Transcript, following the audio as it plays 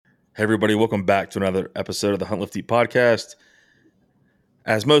Hey, everybody, welcome back to another episode of the Hunt Lift Eat podcast.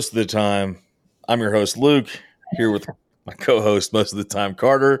 As most of the time, I'm your host, Luke, here with my co-host most of the time,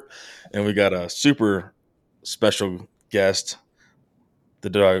 Carter, and we got a super special guest,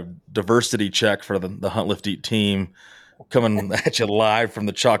 the diversity check for the Hunt Lift Eat team, coming at you live from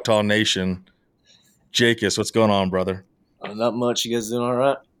the Choctaw Nation. Jacus, what's going on, brother? Not much. You guys doing all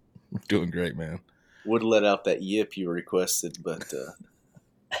right? Doing great, man. Would let out that yip you requested, but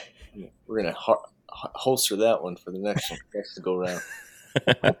we're going to holster that one for the next go round.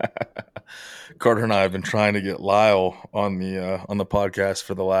 Carter and I have been trying to get Lyle on the podcast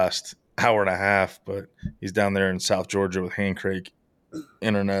for the last hour and a half, but he's down there in South Georgia with Handcrake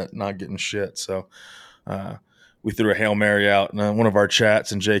internet, not getting shit. So we threw a Hail Mary out in one of our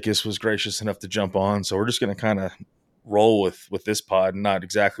chats, and Jacus was gracious enough to jump on. So we're just going to kind of roll with this pod, not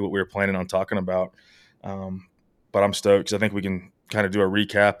exactly what we were planning on talking about. But I'm stoked because I think we can kind of do a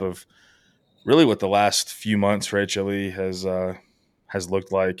recap of really what the last few months for HLE has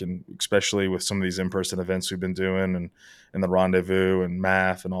looked like, and especially with some of these in-person events we've been doing and the rendezvous and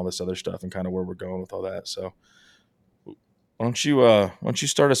math and all this other stuff and kind of where we're going with all that. So why don't you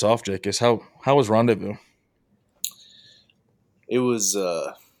start us off, Jacus? How was rendezvous? It was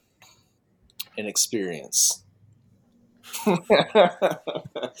an experience. That's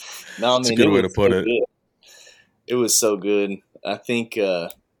a good way to put it. Good. It was so good. I think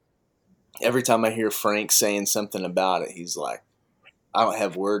every time I hear Frank saying something about it, he's like, I don't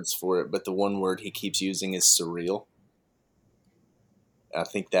have words for it, but the one word he keeps using is surreal. I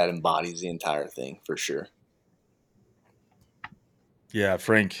think that embodies the entire thing for sure. Yeah,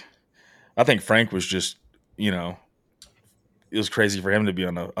 Frank. I think Frank was just, it was crazy for him to be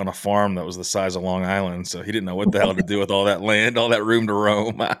on a farm that was the size of Long Island, so he didn't know what the hell to do with all that land, all that room to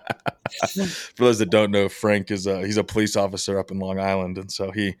roam. For those that don't know, Frank is he's a police officer up in Long Island, and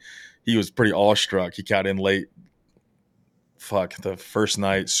so he was pretty awestruck. He got in late. The first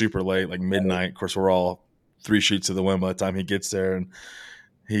night, super late, like midnight. Of course, we're all 3 sheets of the wind by the time he gets there, and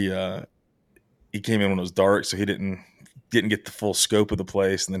he came in when it was dark, so he didn't get the full scope of the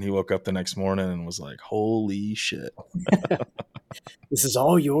place. And then he woke up the next morning and was like, "Holy shit, this is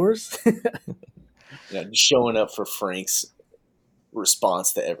all yours!" Yeah, just showing up for Frank's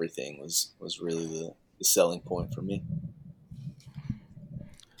response to everything was really the selling point for me.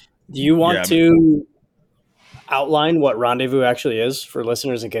 Do you want to outline what rendezvous actually is for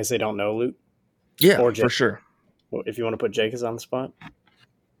listeners in case they don't know, Luke? Yeah, for sure. If you want to put Jacus on the spot.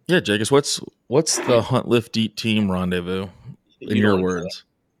 Yeah, Jacus, what's the Hunt Lift Eat team rendezvous in your words?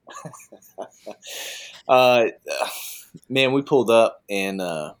 Man, we pulled up and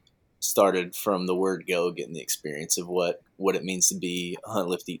started from the word go, getting the experience of what it means to be a Hunt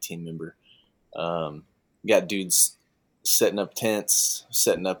Lift Eat team member. Got dudes setting up tents,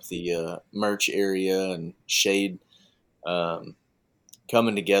 setting up the merch area and shade,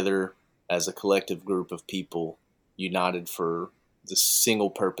 coming together as a collective group of people united for the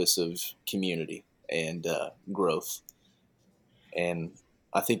single purpose of community and growth. And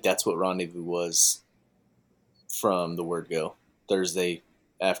I think that's what rendezvous was from the word go. Thursday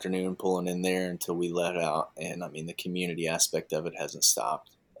afternoon, pulling in there until we let out. And I mean, the community aspect of it hasn't stopped.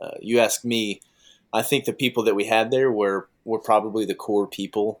 You ask me, I think the people that we had there were probably the core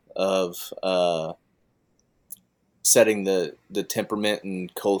people of setting the temperament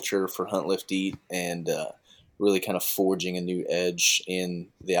and culture for Hunt Lift Eat and really kind of forging a new edge in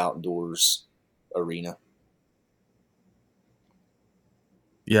the outdoors arena.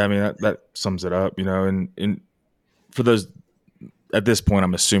 Yeah, I mean, that sums it up, and for those at this point,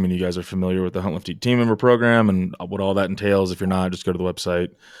 I'm assuming you guys are familiar with the Hunt Lift Eat team member program and what all that entails. If you're not, just go to the website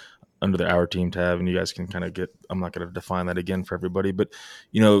under the Our Team tab, and you guys can kind of I'm not going to define that again for everybody, but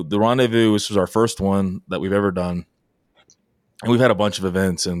the rendezvous, this was our first one that we've ever done. And we've had a bunch of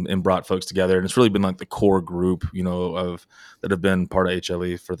events and brought folks together, and it's really been like the core group, of that have been part of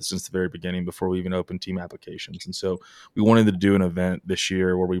HLE since the very beginning, before we even opened team applications. And so we wanted to do an event this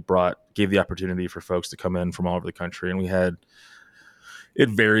year where we gave the opportunity for folks to come in from all over the country, and it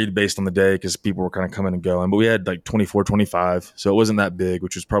varied based on the day because people were kind of coming and going, but we had like 24, 25. So it wasn't that big,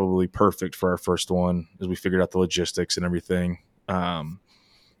 which was probably perfect for our first one as we figured out the logistics and everything.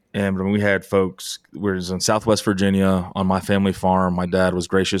 And when we had folks, we were in Southwest Virginia on my family farm. My dad was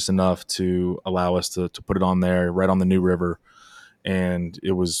gracious enough to allow us to put it on there right on the New River. And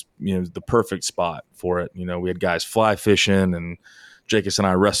it was, the perfect spot for it. We had guys fly fishing, and Jacus and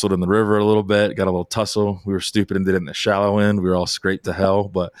I wrestled in the river a little bit, got a little tussle. We were stupid and did it in the shallow end. We were all scraped to hell,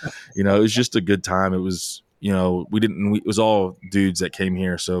 but it was just a good time. It was it was all dudes that came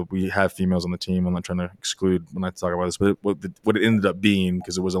here. So we have females on the team. I'm not trying to exclude when I talk about this, but what it ended up being,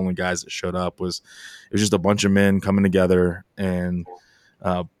 because it was only guys that showed up, it was just a bunch of men coming together and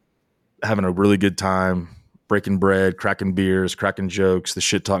having a really good time, breaking bread, cracking beers, cracking jokes. The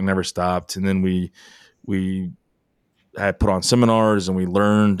shit talk never stopped. And then we had put on seminars, and we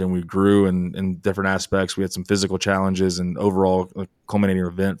learned and we grew in different aspects. We had some physical challenges, and overall a culminating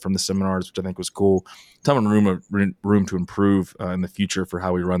event from the seminars, which I think was cool. Ton of room to improve in the future for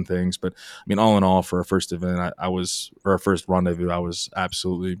how we run things. But I mean, all in all, for our first event, our first rendezvous, I was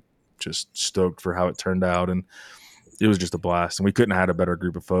absolutely just stoked for how it turned out. And it was just a blast. And we couldn't have had a better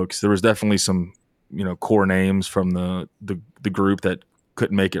group of folks. There was definitely some, core names from the group that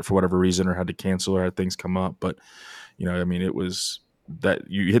couldn't make it for whatever reason, or had to cancel, or had things come up. But it was that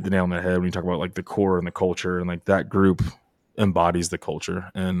you hit the nail on the head when you talk about like the core and the culture, and like that group embodies the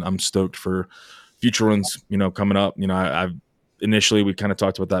culture. And I'm stoked for future ones, coming up. I've initially, we kind of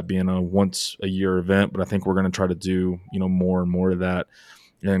talked about that being a once a year event, but I think we're going to try to do, more and more of that,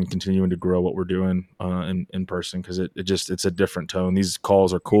 and continuing to grow what we're doing in person, because it's a different tone. These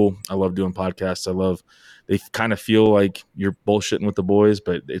calls are cool. I love doing podcasts. They kind of feel like you're bullshitting with the boys,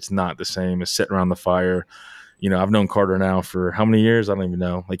 but it's not the same as sitting around the fire. I've known Carter now for how many years? I don't even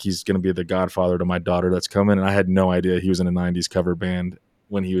know. Like, he's going to be the godfather to my daughter that's coming. And I had no idea he was in a 90s cover band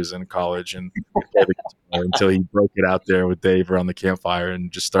when he was in college, and until he broke it out there with Dave around the campfire and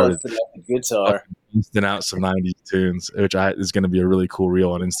just started guitar, busting out some 90s tunes, which is going to be a really cool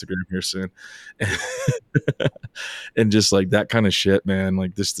reel on Instagram here soon. And just like that kind of shit, man,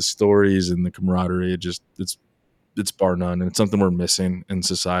 like just the stories and the camaraderie, it's bar none. And it's something we're missing in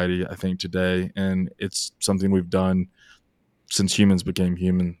society, I think, today. And it's something we've done since humans became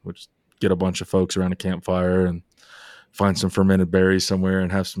human, which get a bunch of folks around a campfire and find some fermented berries somewhere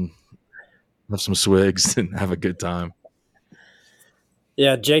and have some swigs and have a good time.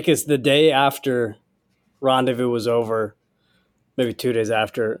 Yeah, Jake, is the day after Rendezvous was over, maybe 2 days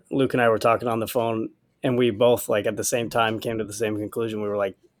after, Luke and I were talking on the phone, and we both, like, at the same time came to the same conclusion. We were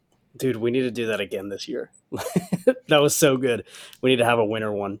like, dude, we need to do that again this year. That was so good. We need to have a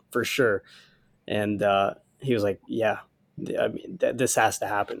winter one for sure. And he was like, yeah, I mean, this has to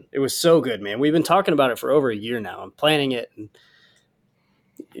happen. It was so good, man. We've been talking about it for over a year now. I'm planning it and,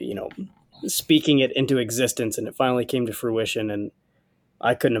 speaking it into existence, and it finally came to fruition. And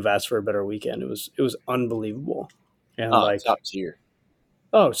I couldn't have asked for a better weekend. It was unbelievable. And top tier.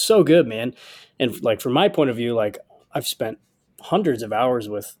 Oh, so good, man. And like, from my point of view, like, I've spent hundreds of hours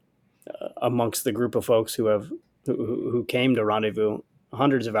with amongst the group of folks who came to Rendezvous,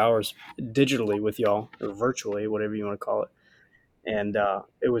 hundreds of hours digitally with y'all, or virtually, whatever you want to call it. And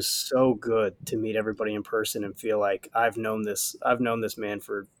it was so good to meet everybody in person and feel like I've known this man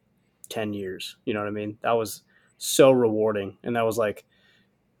for 10 years. You know what I mean? That was so rewarding. And that was like,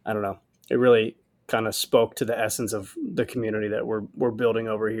 I don't know, it really kind of spoke to the essence of the community that we're building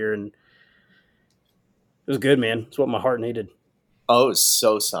over here. And it was good, man. It's what my heart needed. Oh, it was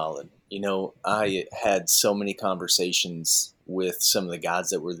so solid. I had so many conversations with some of the guys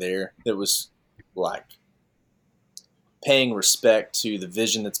that were there that was like paying respect to the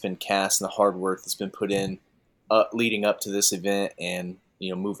vision that's been cast and the hard work that's been put in leading up to this event, and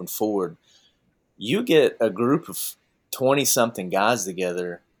moving forward. You get a group of 20-something guys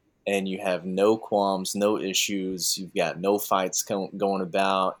together, and you have no qualms, no issues. You've got no fights going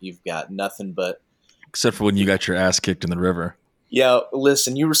about. You've got nothing but... Except for when you got your ass kicked in the river. Yeah,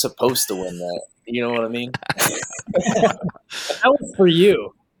 listen, you were supposed to win that. You know what I mean? That was for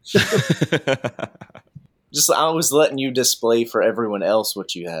you. Just, I was letting you display for everyone else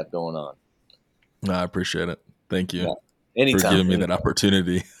what you have going on. No, I appreciate it. Thank you. Yeah. Anytime. For giving me that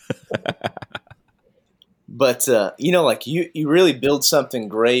opportunity. But, like you really build something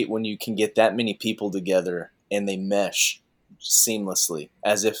great when you can get that many people together and they mesh seamlessly,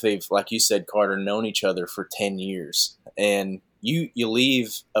 as if they've, like you said, Carter, known each other for 10 years. And you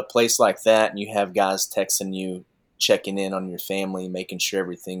leave a place like that and you have guys texting you, checking in on your family, making sure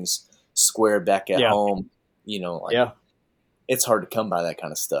everything's square back at home. It's hard to come by that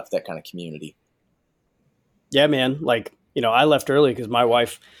kind of stuff, that kind of community. Yeah, man. Like, I left early because my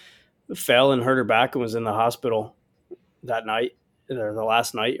wife fell and hurt her back and was in the hospital that night, or the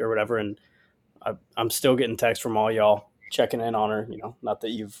last night or whatever. And I'm still getting texts from all y'all checking in on her. Not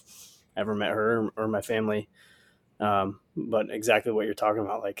that you've ever met her or my family, but exactly what you're talking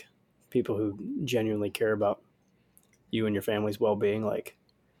about. Like, people who genuinely care about you and your family's well-being. Like,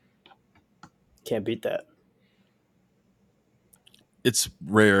 can't beat that. It's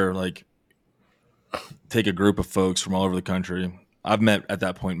rare. Like, take a group of folks from all over the country, I've met at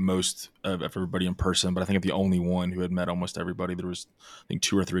that point most of everybody in person, but I think I'm the only one who had met almost everybody. There was, I think,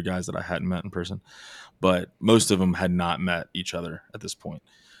 2 or 3 guys that I hadn't met in person, but most of them had not met each other at this point.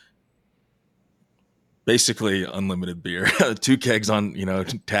 Basically, unlimited beer, 2 kegs on,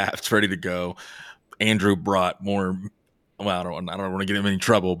 taps, ready to go. Andrew brought more. Well, I don't want to get him in any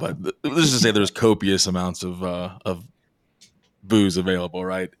trouble, but let's just say there's copious amounts of booze available,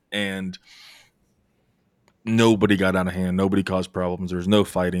 right? And nobody got out of hand. Nobody caused problems. There was no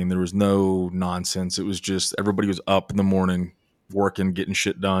fighting. There was no nonsense. It was just everybody was up in the morning, working, getting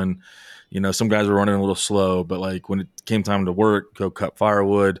shit done. Some guys were running a little slow, but like when it came time to work, go cut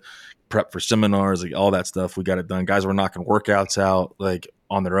firewood, prep for seminars, like all that stuff, we got it done. Guys were knocking workouts out like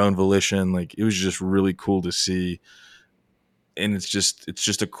on their own volition. Like it was just really cool to see. And it's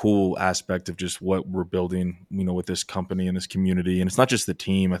just a cool aspect of just what we're building, with this company and this community. And it's not just the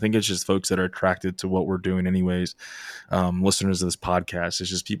team. I think it's just folks that are attracted to what we're doing anyways. Listeners of this podcast, it's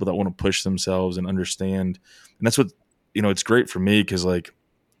just people that want to push themselves and understand. And that's what, it's great for me. Cause like,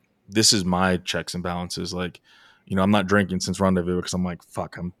 this is my checks and balances. Like, I'm not drinking since Rendezvous because I'm like,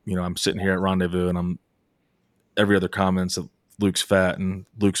 fuck, I'm sitting here at Rendezvous and I'm every other comments of Luke's fat.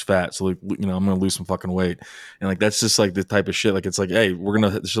 So Luke, I'm going to lose some fucking weight. And like, that's just like the type of shit. Like, it's like, hey,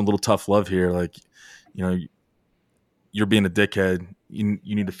 there's a little tough love here. Like, you're being a dickhead. You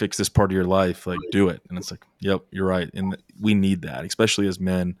need to fix this part of your life. Like, do it. And it's like, yep, you're right. And we need that, especially as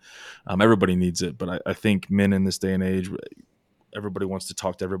men. Everybody needs it. But I think men in this day and age, everybody wants to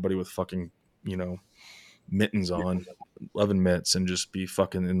talk to everybody with fucking, mittens on, loving mitts, and just be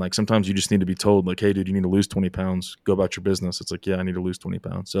fucking. And like, sometimes you just need to be told like, hey dude, you need to lose 20 pounds, go about your business. It's like, yeah, I need to lose 20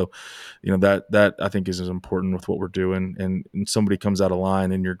 pounds. So, that I think is as important with what we're doing. And somebody comes out of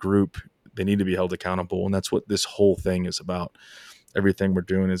line in your group, they need to be held accountable. And that's what this whole thing is about. Everything we're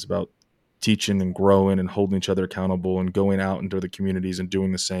doing is about teaching and growing and holding each other accountable and going out into the communities and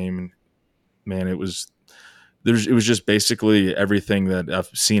doing the same. And man, it was just basically everything that I've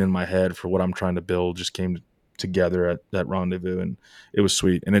seen in my head for what I'm trying to build just came together at that Rendezvous, and it was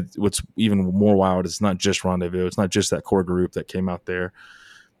sweet. And what's even more wild, it's not just Rendezvous. It's not just that core group that came out there.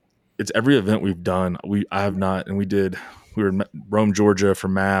 It's every event we've done. We were in Rome, Georgia for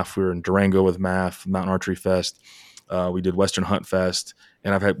MAF. We were in Durango with MAF, Mountain Archery Fest. We did Western Hunt Fest,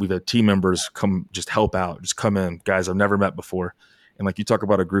 and we've had team members come just help out, just come in, guys I've never met before. And like, you talk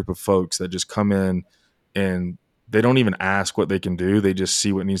about a group of folks that just come in and they don't even ask what they can do. They just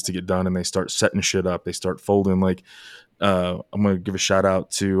see what needs to get done and they start setting shit up. They start folding. Like, I'm going to give a shout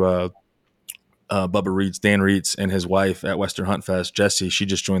out to Bubba Reitz, Dan Reitz, and his wife at Western Hunt Fest, Jesse. She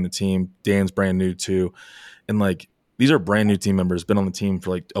just joined the team. Dan's brand new too. And like, these are brand new team members, been on the team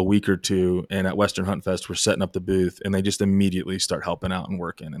for like a week or two. And at Western Hunt Fest, we're setting up the booth and they just immediately start helping out and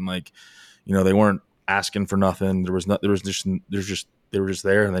working. And like, they weren't asking for nothing. They were just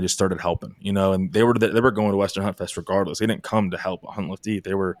there and they just started helping, and they were going to Western Hunt Fest regardless. They didn't come to help Hunt Lift Eat.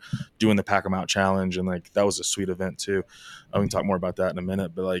 They were doing the Pack 'em Out challenge. And like, that was a sweet event too. We can talk more about that in a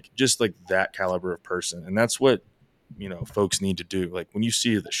minute, but like, just like that caliber of person. And that's what, folks need to do. Like, when you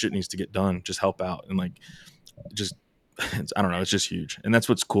see that shit needs to get done, just help out. And like, just, I don't know, it's just huge. And that's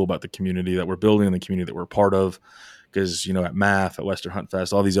what's cool about the community that we're building and the community that we're part of. Because, at MAF, at Western Hunt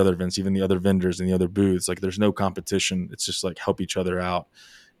Fest, all these other events, even the other vendors and the other booths, like, there's no competition. It's just like help each other out.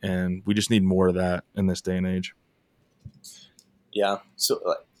 And we just need more of that in this day and age. Yeah.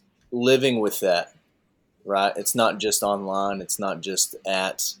 So living with that, right? It's not just online. It's not just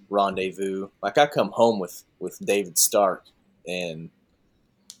at Rendezvous. Like, I come home with David Stark and,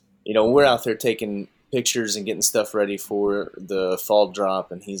 we're out there taking pictures and getting stuff ready for the fall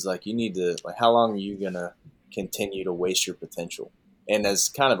drop. And he's like, you need to, like, how long are you going to continue to waste your potential? And as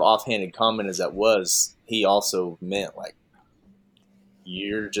kind of offhanded comment as that was, he also meant like,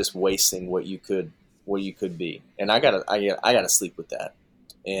 you're just wasting what you could be. And I gotta sleep with that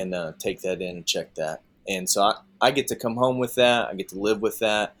and take that in and check that. And so I get to come home with that. I get to live with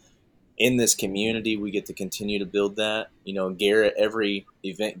that. In this community, we get to continue to build that. Garrett, every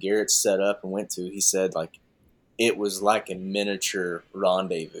event Garrett set up and went to, he said like, it was like a miniature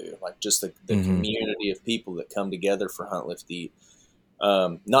Rendezvous, like just the community of people that come together for Hunt Lift Eat.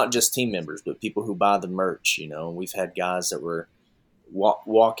 Not just team members, but people who buy the merch. We've had guys that were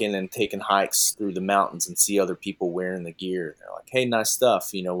walking and taking hikes through the mountains and see other people wearing the gear. They're like, hey, nice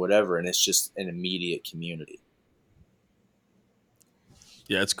stuff, whatever. And it's just an immediate community.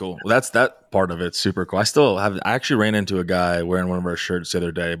 Yeah, it's cool. Well, that part of it's super cool. I actually ran into a guy wearing one of our shirts the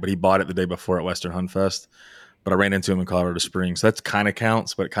other day, but he bought it the day before at Western Hunt Fest. But I ran into him in Colorado Springs. So that's kind of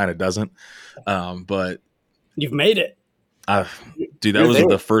counts, but it kind of doesn't. But you've made it. Dude, that You're was there.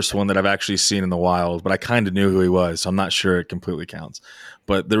 the first one that I've actually seen in the wild, but I kind of knew who he was, so I'm not sure it completely counts.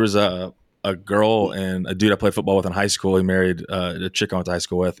 But there was a girl and a dude I played football with in high school. He married a chick I went to high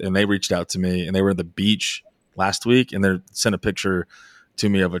school with, and they reached out to me, and they were at the beach last week, and they sent a picture to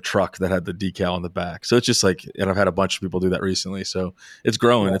me of a truck that had the decal on the back. So it's just like, and I've had a bunch of people do that recently. So it's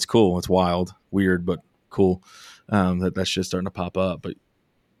growing. Yeah. It's cool. It's wild, weird, but cool. That's just starting to pop up. But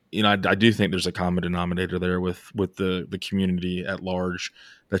I do think there's a common denominator there with the community at large.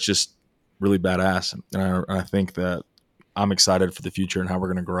 That's just really badass, and I think that I'm excited for the future and how we're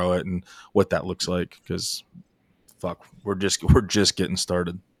going to grow it and what that looks like. Because fuck, we're just getting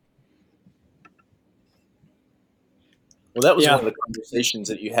started. Well, that was Yeah. one of the conversations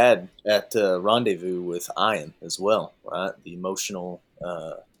that you had at Rendezvous with Ian as well, right? The emotional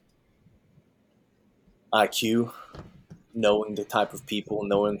IQ, knowing the type of people,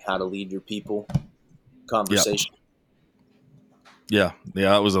 knowing how to lead your people conversation. Yeah.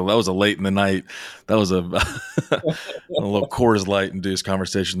 That was a late in the night. That was a little Coors Light induced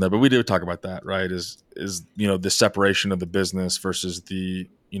conversation there, but we did talk about that, right? Is the separation of the business versus the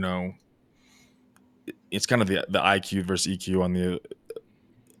it's kind of the IQ versus EQ on the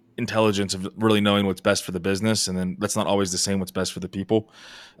intelligence of really knowing what's best for the business, and then that's not always the same what's best for the people.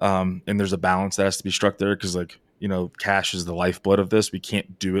 And there's a balance that has to be struck there because cash is the lifeblood of this. We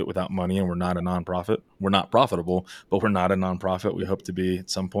can't do it without money, and we're not a nonprofit. We're not profitable, but we're not a nonprofit. We hope to be at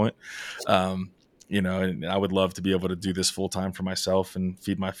some point. And I would love to be able to do this full time for myself and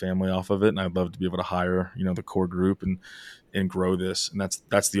feed my family off of it. And I'd love to be able to hire, the core group and grow this. And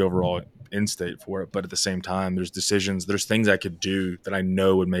that's the overall end state for it. But at the same time, there's things I could do that I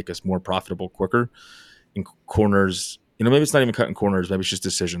know would make us more profitable quicker in corners. Maybe it's not even cutting corners. Maybe it's just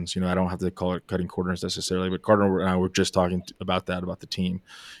decisions. I don't have to call it cutting corners necessarily, but Carter and I were just talking about that, about the team.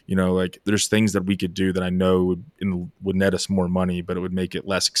 There's things that we could do that I know would net us more money, but it would make it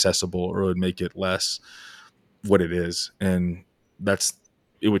less accessible, or it would make it less what it is. And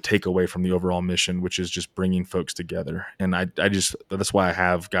it would take away from the overall mission, which is just bringing folks together. And that's why I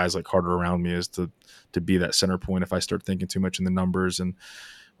have guys like Carter around me, is to be that center point if I start thinking too much in the numbers. And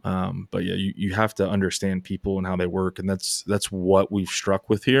but yeah, you have to understand people and how they work, and that's what we've struck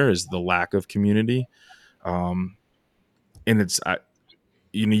with here, is the lack of community. And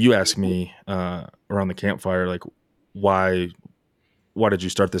you asked me around the campfire, like, why did you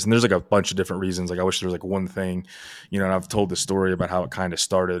start this? And there's like a bunch of different reasons. Like, I wish there was like one thing, and I've told the story about how it kind of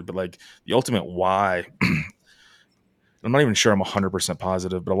started, but like the ultimate why, I'm not even sure I'm 100%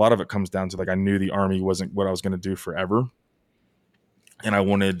 positive, but a lot of it comes down to, like, I knew the Army wasn't what I was going to do forever. And I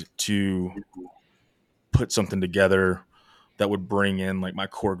wanted to put something together that would bring in like my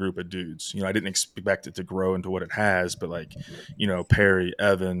core group of dudes. I didn't expect it to grow into what it has, but like, Perry,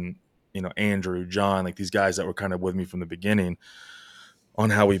 Evan, Andrew, John, like these guys that were kind of with me from the beginning on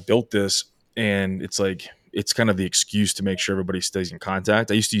how we built this. And it's like, it's kind of the excuse to make sure everybody stays in contact.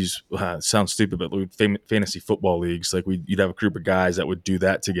 I used to use, sounds stupid, but fantasy football leagues, like you'd have a group of guys that would do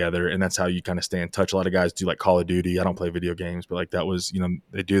that together. And that's how you kind of stay in touch. A lot of guys do like Call of Duty. I don't play video games, but like that was,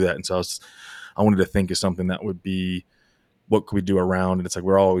 they do that. And so I wanted to think of something that would be, what could we do around? And it's like,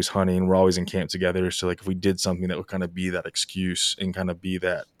 we're always hunting, we're always in camp together. So like if we did something that would kind of be that excuse and kind of be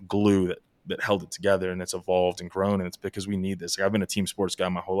that glue that held it together, and it's evolved and grown. And it's because we need this. Like, I've been a team sports guy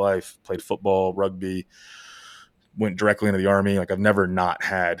my whole life, played football, rugby, went directly into the Army. Like, I've never not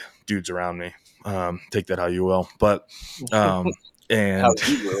had dudes around me. Take that how you will. But, and How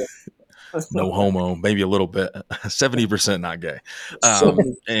you will. no homo, maybe a little bit, 70% not gay.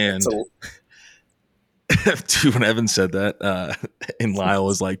 And dude, when Evan said that, and Lyle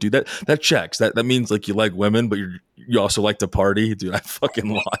was like, dude, that checks. That means like you like women, but you also like to party. Dude, I fucking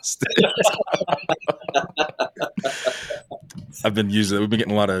lost it. We've been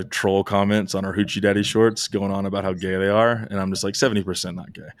getting a lot of troll comments on our Hoochie Daddy shorts going on about how gay they are. And I'm just like 70%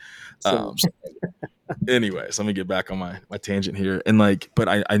 not gay. Anyways, let me get back on my tangent here. And like, but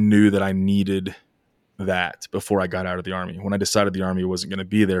I knew that I needed that before I got out of the Army. When I decided the Army wasn't going to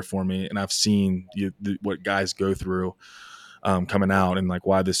be there for me, and I've seen what guys go through coming out, and like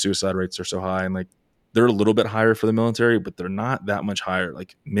why the suicide rates are so high, and like they're a little bit higher for the military, but they're not that much higher.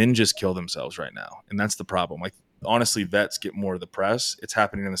 Like, men just kill themselves right now, and that's the problem. Like, honestly, vets get more of the press. It's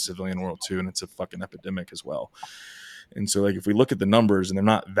happening in the civilian world too, and it's a fucking epidemic as well. And so like if we look at the numbers, and they're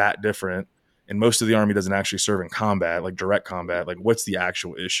not that different, and most of the Army doesn't actually serve in combat, like direct combat, like what's the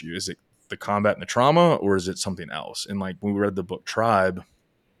actual issue? Is it the combat and the trauma, or is it something else? And like when we read the book Tribe,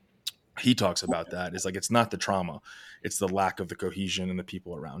 he talks about that. It's like, it's not the trauma, it's the lack of the cohesion and the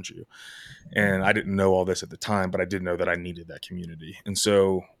people around you. And I didn't know all this at the time, but I did know that I needed that community. And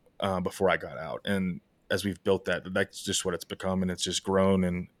so before I got out, and as we've built that's just what it's become, and it's just grown,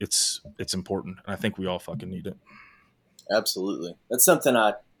 and it's important. And I think we all fucking need it. Absolutely. That's something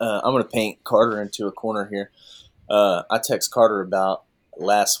I'm going to paint Carter into a corner here. I text Carter about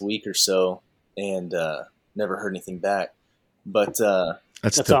last week or so and never heard anything back. But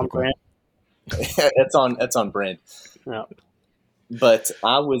that's typical. On brand. that's on brand. Yeah. But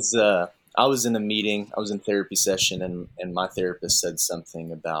I was in a meeting. I was in therapy session, and my therapist said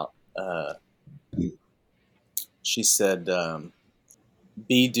something about. She said,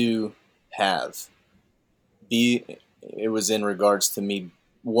 "Be, do, have." Be. It was in regards to me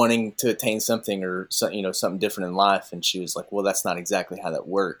wanting to attain something or something different in life, and she was like, "Well, that's not exactly how that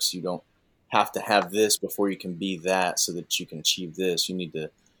works. You don't have to have this before you can be that, so that you can achieve this. You need to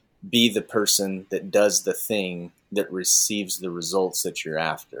be the person that does the thing that receives the results that you're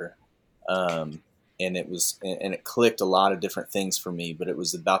after." And it clicked a lot of different things for me, but it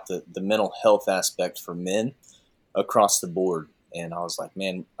was about the mental health aspect for men across the board. And I was like,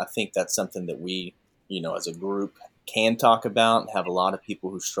 man, I think that's something that we, as a group can talk about, and have a lot of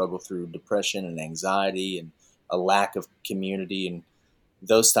people who struggle through depression and anxiety and a lack of community and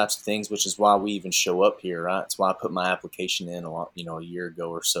those types of things, which is why we even show up here, right? It's why I put my application in a year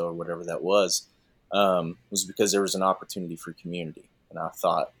ago or so, or whatever that was because there was an opportunity for community. And I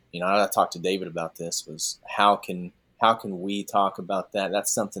thought, I talked to David about this, was how can we talk about that?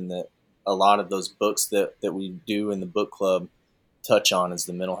 That's something that a lot of those books that we do in the book club touch on, is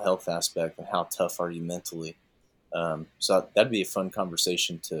the mental health aspect and how tough are you mentally. So that'd be a fun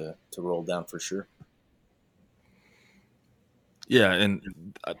conversation to roll down for sure. Yeah,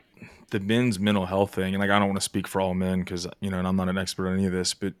 and the men's mental health thing, and like I don't want to speak for all men because and I'm not an expert on any of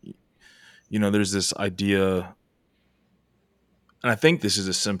this, but there's this idea, and I think this is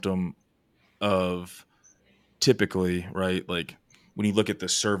a symptom of typically, right? Like when you look at the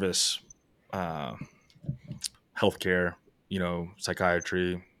service, healthcare,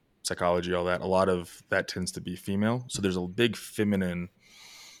 psychiatry, psychology, all that, a lot of that tends to be female. So there's a big feminine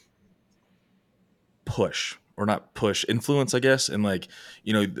push, or not push, influence, I guess. And like,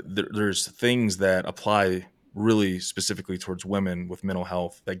 there's things that apply really specifically towards women with mental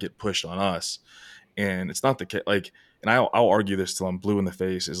health that get pushed on us. And it's not the case. Like, and I'll argue this till I'm blue in the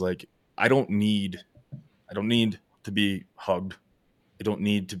face, is like, I don't need to be hugged. I don't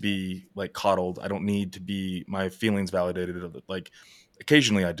need to be like coddled. I don't need to be my feelings validated. Like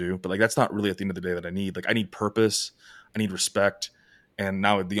occasionally I do, but like, that's not really at the end of the day that I need. Like I need purpose. I need respect. And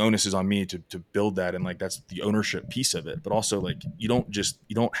now the onus is on me to build that. And like, that's the ownership piece of it. But also like, you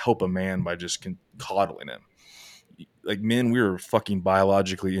don't help a man by just coddling him. Like men, we were fucking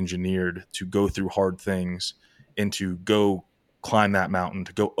biologically engineered to go through hard things and to go climb that mountain,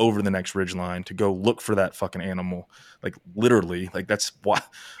 to go over the next ridgeline, to go look for that fucking animal. Like literally, like that's why,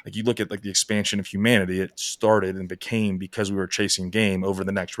 like you look at like the expansion of humanity, it started and became because we were chasing game over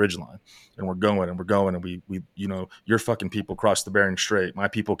the next ridgeline, and we're going and we your fucking people crossed the Bering Strait. My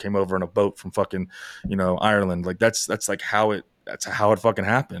people came over in a boat from fucking, Ireland. Like that's how it fucking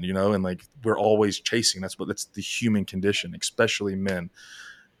happened, and like, we're always chasing. That's the human condition, especially men.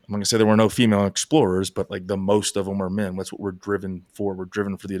 I'm not gonna say there were no female explorers, but like the most of them are men. That's what we're driven for. We're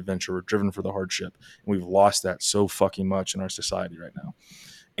driven for the adventure. We're driven for the hardship. And we've lost that so fucking much in our society right now.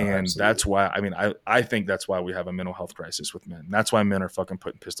 And that's why, I think that's why we have a mental health crisis with men. That's why men are fucking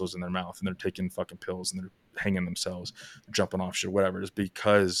putting pistols in their mouth and they're taking fucking pills and they're hanging themselves, jumping off shit, whatever. It's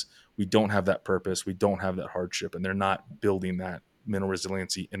because we don't have that purpose. We don't have that hardship, and they're not building that mental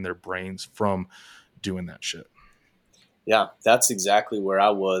resiliency in their brains from doing that shit. Yeah, that's exactly where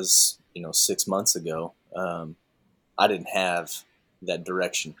I was, 6 months ago. I didn't have that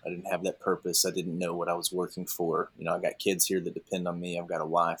direction. I didn't have that purpose. I didn't know what I was working for. I got kids here that depend on me. I've got a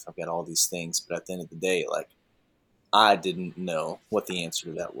wife. I've got all these things. But at the end of the day, like, I didn't know what the answer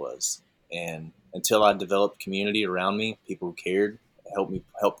to that was. And until I developed community around me, people who cared,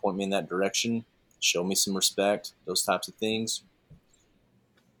 help point me in that direction, show me some respect, those types of things,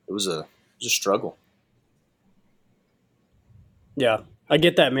 it was a struggle. Yeah, I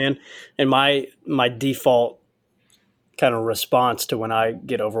get that, man. And my default kind of response to when I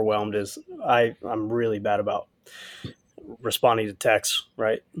get overwhelmed is I'm really bad about responding to texts,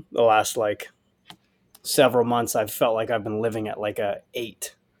 right? The last like several months, I've felt like I've been living at like a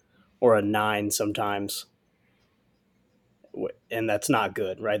 8 or a 9 sometimes. And that's not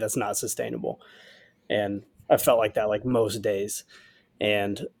good, right? That's not sustainable. And I felt like that like most days.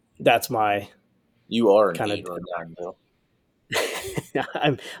 And that's my... You are kind of... Bill.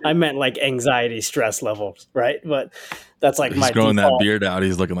 I meant like anxiety, stress levels, right? But that's like he's growing default. That beard out.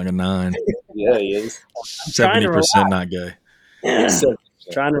 He's looking like a 9. Yeah, he is. 70% not gay.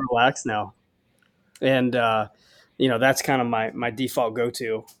 Trying to relax now. And, that's kind of my default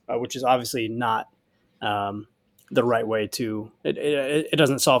go-to, which is obviously not the right way to, it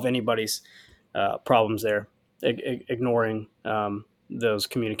doesn't solve anybody's problems there, ignoring those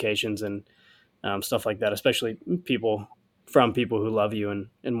communications and stuff like that, especially people who love you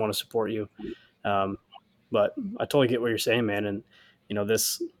and want to support you. Um, but I totally get what you're saying, man. And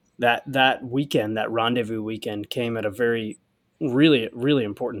this that weekend, that rendezvous weekend, came at a very, really, really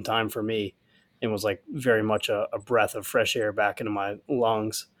important time for me, and was like very much a breath of fresh air back into my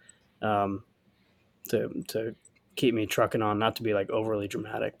lungs, um, to keep me trucking on. Not to be like overly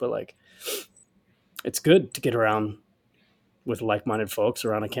dramatic, but like it's good to get around with like-minded folks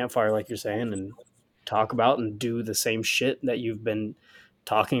around a campfire, like you're saying, and talk about and do the same shit that you've been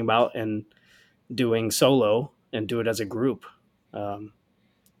talking about and doing solo, and do it as a group. Um,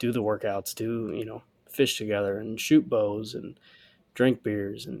 do the workouts, fish together and shoot bows and drink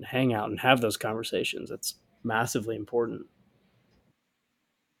beers and hang out and have those conversations. That's massively important.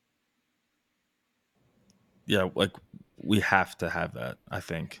 Yeah, like we have to have that, I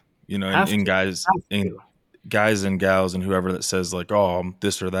think. And, Have and to, guys have and to. guys and gals and whoever that says like, oh, I'm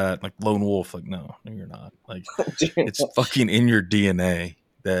this or that, like lone wolf, like no, you're not. Like it's fucking in your DNA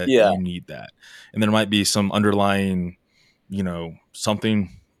that Yeah. you need that. And there might be some underlying,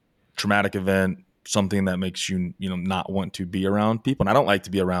 something traumatic event, something that makes you, not want to be around people. And I don't like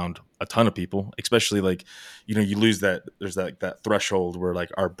to be around a ton of people, especially like, you lose that, there's that threshold where like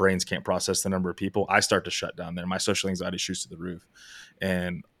our brains can't process the number of people. I start to shut down there. My social anxiety shoots to the roof.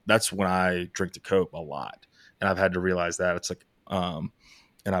 And that's when I drink to cope a lot. And I've had to realize that it's like,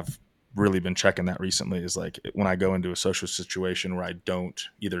 and I've really been checking that recently, is like when I go into a social situation where I don't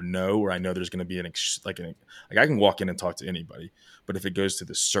either know, or I know there's going to be like I can walk in and talk to anybody, but if it goes to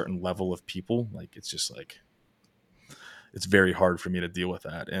this certain level of people, like it's just like it's very hard for me to deal with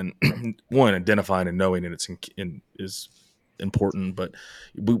that. And one, identifying and knowing it is important, but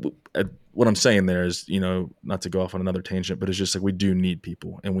what I'm saying there is, not to go off on another tangent, but it's just like we do need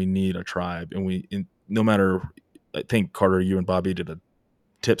people and we need a tribe, and no matter, I think Carter, you and Bobby did a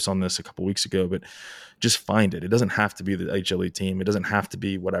tips on this a couple weeks ago, but just find it. It doesn't have to be the HLE team. It doesn't have to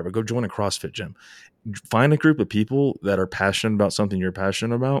be whatever. Go join a CrossFit gym. Find a group of people that are passionate about something you're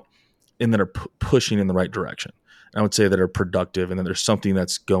passionate about, and that are pushing in the right direction. And I would say that are productive, and then there's something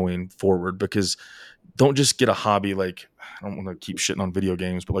that's going forward, because don't just get a hobby. Like, I don't want to keep shitting on video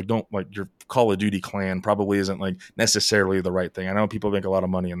games, but like, don't, like, your Call of Duty clan probably isn't like necessarily the right thing. I know people make a lot of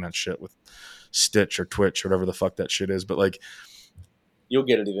money in that shit with Stitch or Twitch or whatever the fuck that shit is, but like, You'll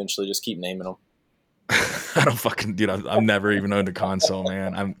get it eventually. Just keep naming them. I don't fucking, dude. I've never even owned a console,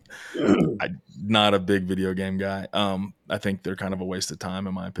 man. I'm not a big video game guy. I think they're kind of a waste of time,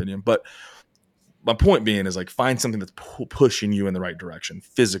 in my opinion. But my point being is like, find something that's pushing you in the right direction,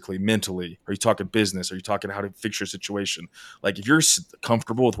 physically, mentally. Are you talking business? Are you talking how to fix your situation? Like, if you're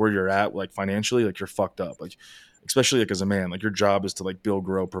comfortable with where you're at, like financially, like you're fucked up. Like, especially like as a man, like your job is to like build,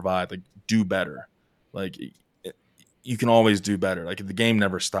 grow, provide, like do better. Like, you can always do better. Like, the game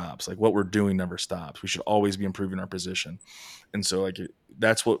never stops. Like, what we're doing never stops. We should always be improving our position. And so like,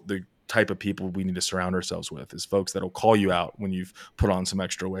 that's what the type of people we need to surround ourselves with, is folks that'll call you out when you've put on some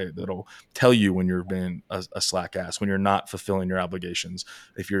extra weight, that'll tell you when you're being a slack ass, when you're not fulfilling your obligations,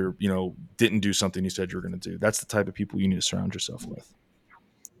 if you're, didn't do something you said you were going to do. That's the type of people you need to surround yourself with.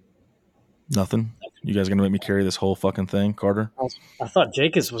 Nothing. You guys are going to make me carry this whole fucking thing, Carter? I thought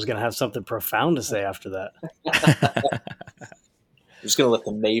Jacobs was going to have something profound to say after that. I'm just gonna let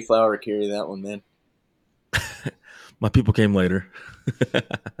the Mayflower carry that one, man. My people came later.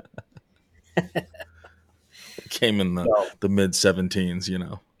 Came in the mid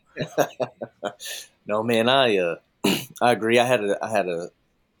 17s, No, man, I agree. I had a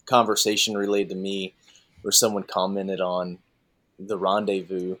conversation relayed to me where someone commented on the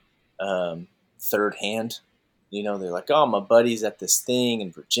rendezvous third hand. They're like, "Oh, my buddy's at this thing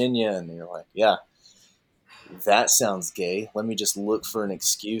in Virginia," and they're like, "Yeah, that sounds gay. Let me just look for an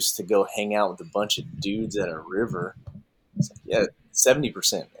excuse to go hang out with a bunch of dudes at a river." It's like, yeah,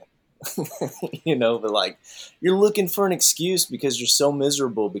 70%, man. But like, you're looking for an excuse because you're so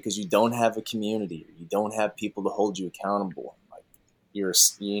miserable because you don't have a community, or you don't have people to hold you accountable. Like,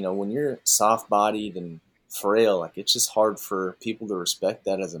 when you're soft-bodied and frail, like, it's just hard for people to respect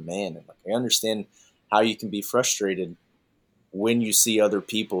that as a man. And like, I understand how you can be frustrated when you see other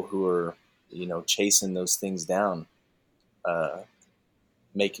people who are, chasing those things down,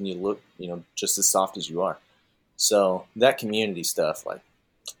 making you look, just as soft as you are. So that community stuff, like,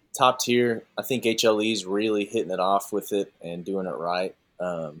 top tier. I think HLE's really hitting it off with it and doing it right.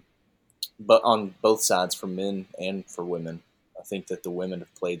 But on both sides, for men and for women, I think that the women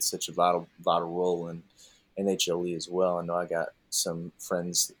have played such a vital role in NHLE as well. I know I got some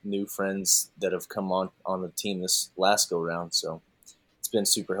new friends that have come on the team this last go round, so it's been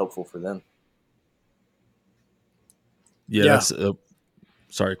super helpful for them. Yeah, that's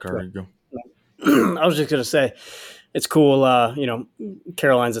sorry, Carter, go. I was just gonna say, it's cool.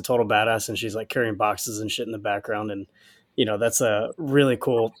 Caroline's a total badass, and she's like carrying boxes and shit in the background, and that's a really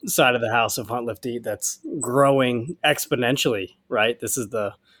cool side of the house of Hunt Lift Eat that's growing exponentially. Right, this is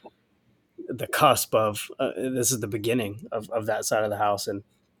the cusp of this is the beginning of that side of the house, and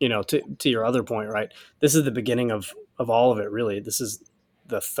to your other point, right, this is the beginning of all of it. Really, this is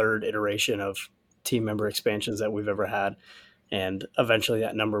the third iteration of team member expansions that we've ever had, and eventually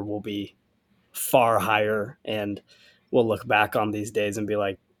that number will be far higher, and we'll look back on these days and be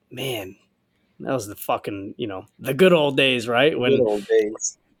like, man, that was the fucking the good old days, right? When good old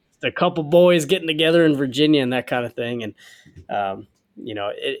days. The couple boys getting together in Virginia and that kind of thing, and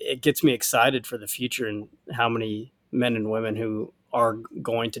it gets me excited for the future and how many men and women who are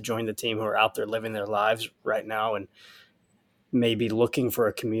going to join the team, who are out there living their lives right now and maybe looking for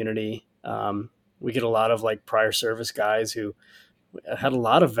a community. We get a lot of like prior service guys who had a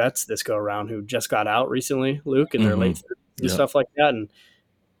lot of vets this go around who just got out recently, Luke, in their late 30s and stuff like that. And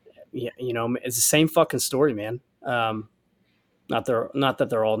it's the same fucking story, man. Not that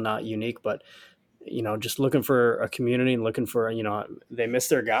they're all not unique, but just looking for a community and looking for, they miss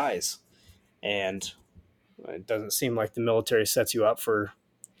their guys, and it doesn't seem like the military sets you up for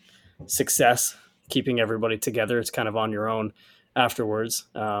success, keeping everybody together. It's kind of on your own afterwards.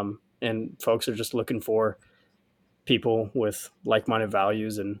 And folks are just looking for people with like-minded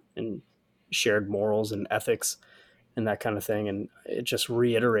values and shared morals and ethics and that kind of thing. And it just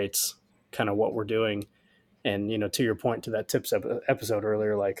reiterates kind of what we're doing. And, to your point, to that tips episode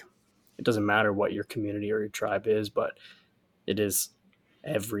earlier, like, it doesn't matter what your community or your tribe is, but it is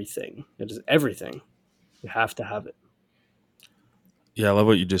everything. It is everything. You have to have it. Yeah, I love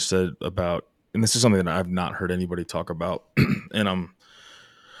what you just said about, and this is something that I've not heard anybody talk about, and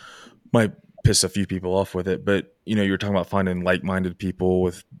might piss a few people off with it, but you were talking about finding like-minded people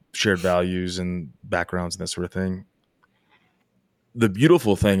with shared values and backgrounds and that sort of thing. The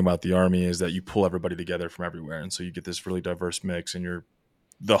beautiful thing about the Army is that you pull everybody together from everywhere, and so you get this really diverse mix, and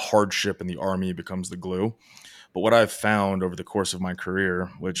the hardship in the Army becomes the glue. But what I've found over the course of my career,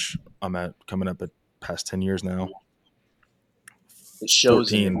 which I'm at coming up at past 10 years now, it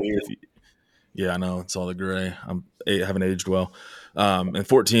shows 14, yeah, I know, it's all the gray. I haven't aged well. And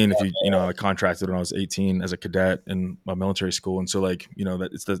 14, if I contracted when I was 18 as a cadet in my military school, and so like that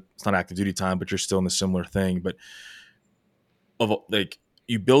it's not active duty time, but you're still in the similar thing. But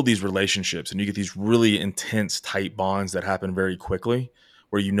you build these relationships and you get these really intense, tight bonds that happen very quickly,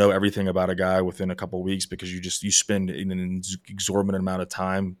 where everything about a guy within a couple of weeks because you spend an exorbitant amount of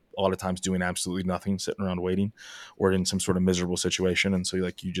time, a lot of times doing absolutely nothing, sitting around waiting, or in some sort of miserable situation. And so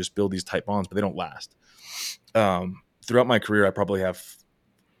you just build these tight bonds, but they don't last. Throughout my career, I probably have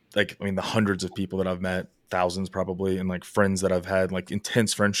the hundreds of people that I've met, thousands probably, and like friends that I've had like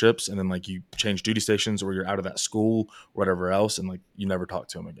intense friendships, and then like you change duty stations or you're out of that school or whatever else, and like you never talk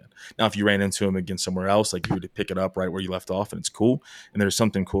to them again. Now, if you ran into them again somewhere else, like you would pick it up right where you left off, and it's cool, and there's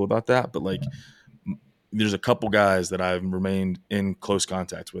something cool about that. But like there's a couple guys that I've remained in close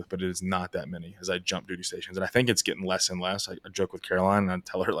contact with, but it is not that many as I jump duty stations, and I think it's getting less and less. I joke with Caroline and I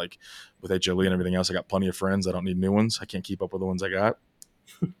tell her, like, with HLE and everything else, I got plenty of friends. I don't need new ones. I can't keep up with the ones I got.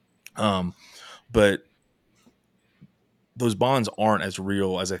 But those bonds aren't as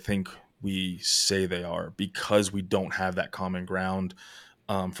real as I think we say they are, because we don't have that common ground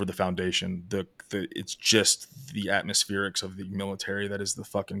for the foundation. It's just the atmospherics of the military that is the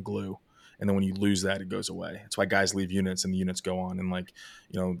fucking glue. And then when you lose that, it goes away. That's why guys leave units and the units go on. And like,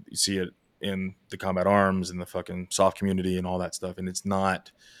 you see it in the combat arms and the fucking soft community and all that stuff. And it's not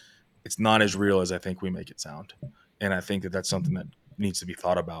as real as I think we make it sound. And I think that that's something that needs to be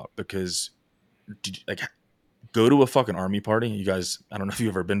thought about, because go to a fucking Army party. You guys, I don't know if you've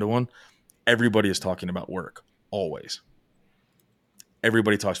ever been to one. Everybody is talking about work. Always.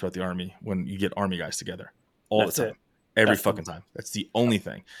 Everybody talks about the Army when you get Army guys together. All the time. Every fucking time. That's the only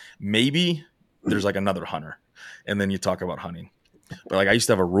thing. Maybe there's like another hunter, and then you talk about hunting. But like I used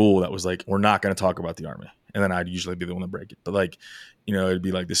to have a rule that was like, we're not going to talk about the Army. And then I'd usually be the one to break it. But like, it'd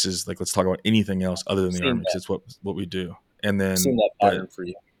be like, this is like, let's talk about anything else other than the Army, because it's what we do. And then I've seen that pattern for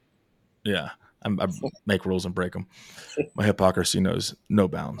you. Yeah. I make rules and break them. My hypocrisy knows no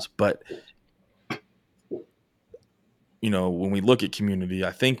bounds. But, when we look at community,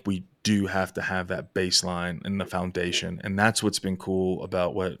 I think we do have to have that baseline and the foundation. And that's what's been cool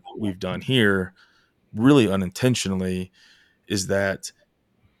about what we've done here, really unintentionally, is that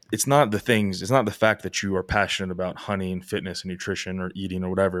it's not the fact that you are passionate about hunting, fitness, and nutrition, or eating, or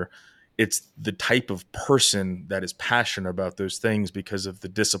whatever. It's the type of person that is passionate about those things because of the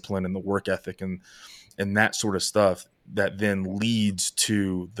discipline and the work ethic and that sort of stuff that then leads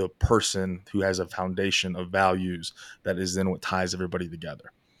to the person who has a foundation of values that is then what ties everybody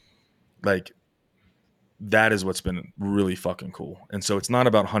together. Like, that is what's been really fucking cool. And so it's not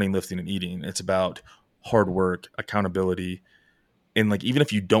about hunting, lifting, and eating. It's about hard work, accountability. And like, even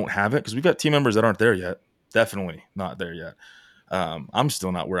if you don't have it, because we've got team members that aren't there yet, definitely not there yet. I'm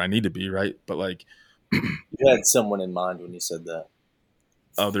still not where I need to be, right? But like, You had someone in mind when you said that.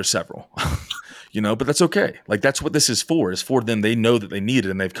 oh, there's several, but that's okay. Like, that's what this is for them. They know that they need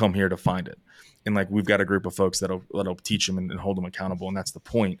it and they've come here to find it. And like, we've got a group of folks that'll teach them and hold them accountable. And that's the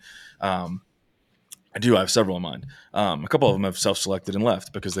point. I have several in mind. A couple of them have self-selected and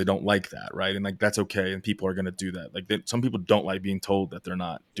left because they don't like that, right? And like, that's okay. And people are going to do that. Like, some people don't like being told that they're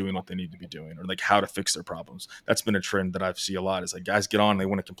not doing what they need to be doing, or like how to fix their problems. That's been a trend that I see a lot. Is like, guys get on, they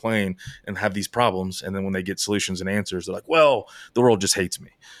want to complain and have these problems, and then when they get solutions and answers, they're like, well, the world just hates me,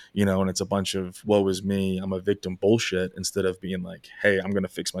 and it's a bunch of woe is me, I'm a victim bullshit, instead of being like, hey, I'm going to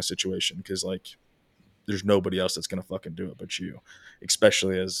fix my situation, because like, there's nobody else that's going to fucking do it but you,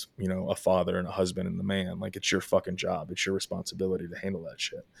 especially as, a father and a husband and the man. Like, it's your fucking job. It's your responsibility to handle that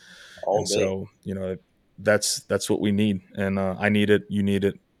shit. All day. So, that's what we need. And I need it. You need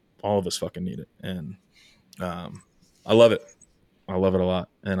it. All of us fucking need it. And I love it. I love it a lot.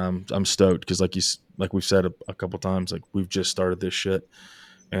 And I'm stoked because like we've said a couple times, like, we've just started this shit,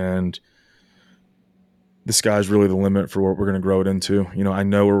 and the sky's really the limit for what we're going to grow it into. I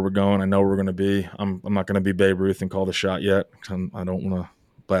know where we're going. I know where we're going to be. I'm not going to be Babe Ruth and call the shot yet. I don't want to,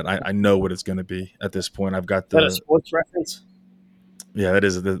 but I know what it's going to be at this point. I've got Is that a sports reference? Yeah, that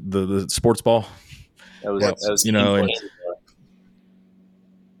is the sports ball. That was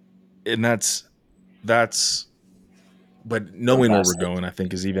and that's, but knowing where we're going, I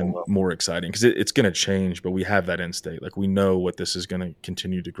think, is even more exciting, because it's going to change, but we have that end state. Like, we know what this is going to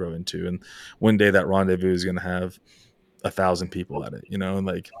continue to grow into. And one day that rendezvous is going to have 1,000 people at it, and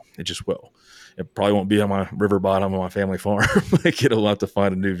like, it just will. It probably won't be on my river bottom on my family farm. Like, it'll have to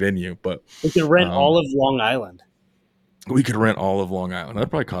find a new venue, but we could rent all of Long Island. We could rent all of Long Island.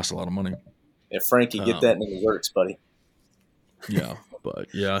 That'd probably cost a lot of money. Yeah, Frankie, get that in the works, buddy. Yeah, but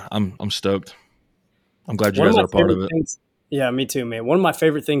yeah, I'm stoked. I'm glad you guys are a part of it. Yeah, me too, man. One of my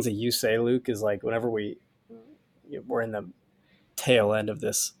favorite things that you say, Luke, is like, whenever we're in the tail end of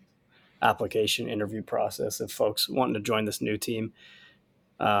this application interview process of folks wanting to join this new team,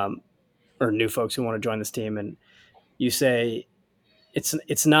 or new folks who want to join this team, and you say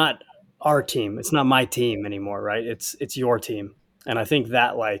it's not our team, it's not my team anymore, right? It's your team. And I think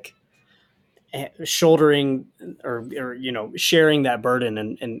that, like, shouldering or sharing that burden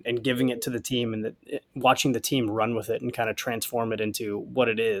and giving it to the team, and watching the team run with it and kind of transform it into what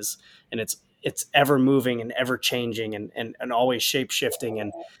it is, and it's ever moving and ever changing and always shape shifting.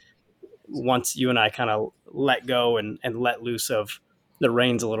 And once you and I kind of let go and let loose of the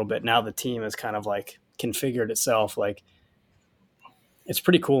reins a little bit, now the team has kind of like configured itself. Like, it's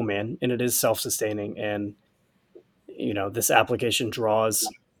pretty cool, man. And it is self-sustaining. And this application draws,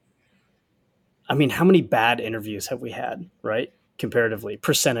 I mean, how many bad interviews have we had, right? Comparatively,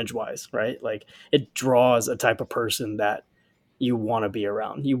 percentage wise, right? Like, it draws a type of person that you want to be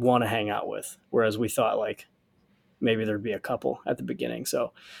around, you want to hang out with. Whereas we thought, like, maybe there'd be a couple at the beginning.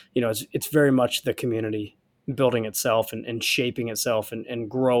 So, it's very much the community building itself and shaping itself and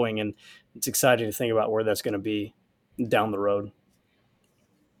growing. And it's exciting to think about where that's going to be down the road.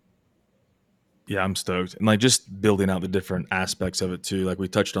 Yeah, I'm stoked. And like, just building out the different aspects of it too. Like, we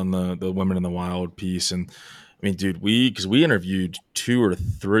touched on the Women in the Wild piece. And I mean, dude, because we interviewed 2 or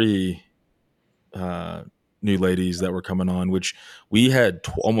 3 new ladies that were coming on, which we had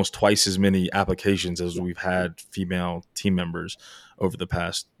almost twice as many applications as we've had female team members over the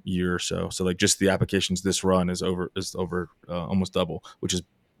past year or so. So like, just the applications this run is over almost double, which is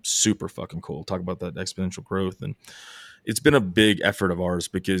super fucking cool. Talk about that exponential growth. And it's been a big effort of ours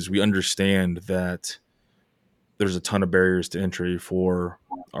because we understand that there's a ton of barriers to entry for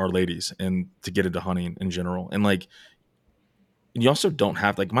our ladies and to get into hunting in general. And like, you also don't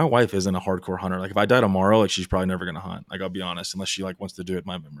have, like, my wife isn't a hardcore hunter. Like, if I die tomorrow, like, she's probably never going to hunt. Like, I'll be honest, unless she like wants to do it in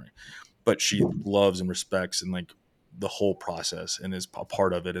my memory. But she loves and respects and like the whole process and is a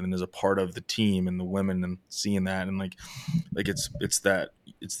part of it and is a part of the team and the women and seeing that. And like it's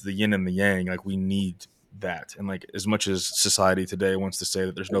the yin and the yang. Like, we need that. And like, as much as society today wants to say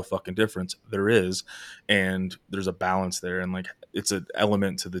that there's no fucking difference, there is, and there's a balance there. And like, it's an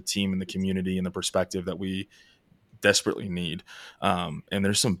element to the team and the community and the perspective that we desperately need. And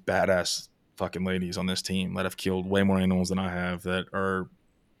there's some badass fucking ladies on this team that have killed way more animals than I have, that are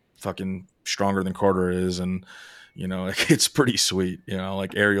fucking stronger than Carter is. And, you know, it's pretty sweet. You know,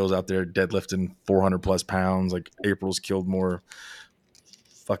 like Ariel's out there deadlifting 400 plus pounds. Like April's killed more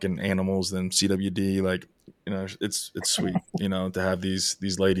fucking animals than CWD. Like, you know, it's sweet, you know, to have these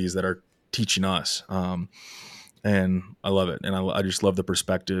ladies that are teaching us. And I love it. And I just love the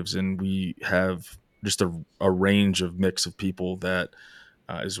perspectives. And we have just a range of mix of people that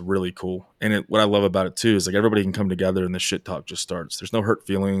is really cool. And what I love about it too is like everybody can come together and the shit talk just starts. There's no hurt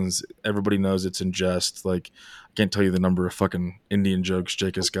feelings. Everybody knows it's in jest. Like, I can't tell you the number of fucking Indian jokes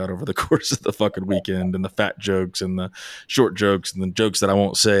Jake has got over the course of the fucking weekend, and the fat jokes and the short jokes and the jokes that I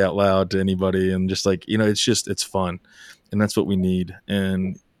won't say out loud to anybody. And just like, you know, it's fun. And that's what we need.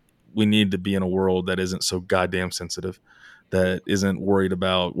 And we need to be in a world that isn't so goddamn sensitive, that isn't worried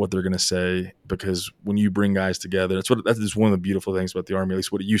about what they're going to say. Because when you bring guys together, that is one of the beautiful things about the Army, at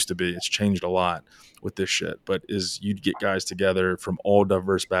least what it used to be. It's changed a lot with this shit, but is you'd get guys together from all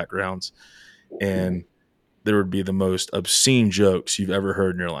diverse backgrounds, and there would be the most obscene jokes you've ever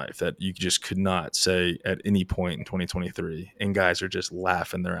heard in your life that you just could not say at any point in 2023. And guys are just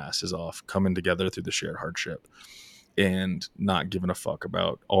laughing their asses off, coming together through the shared hardship and not giving a fuck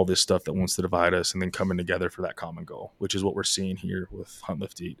about all this stuff that wants to divide us, and then coming together for that common goal, which is what we're seeing here with Hunt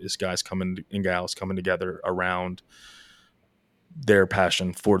Lift Eat, is guys coming and gals coming together around their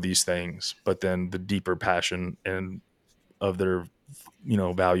passion for these things, but then the deeper passion and of their, you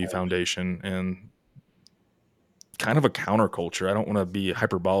know, value foundation, and kind of a counterculture. I don't want to be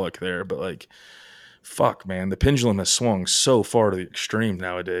hyperbolic there, but like, fuck, man, the pendulum has swung so far to the extreme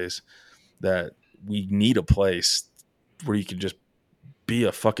nowadays that we need a place where you can just be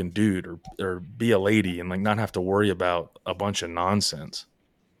a fucking dude or be a lady and like not have to worry about a bunch of nonsense.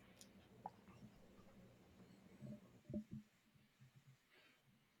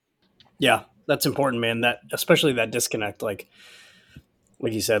 Yeah, that's important, man. That, especially that disconnect, like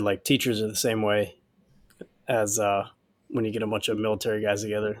you said, like teachers are the same way as when you get a bunch of military guys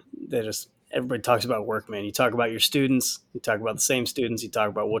together. They just, everybody talks about work, man. You talk about your students, you talk about the same students, you talk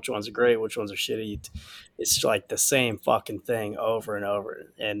about which ones are great, which ones are shitty. It's like the same fucking thing over and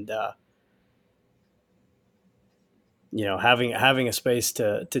over. And you know, having a space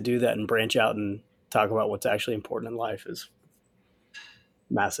to do that and branch out and talk about what's actually important in life is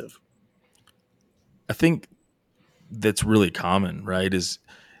massive. I think that's really common, right? Is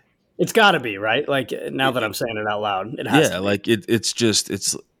It's got to be, right? Like, now that I'm saying it out loud, it has to be. like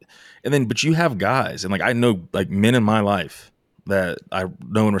and then, but you have guys, and like I know like men in my life that I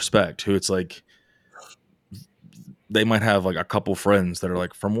know and respect, who it's like they might have like a couple friends that are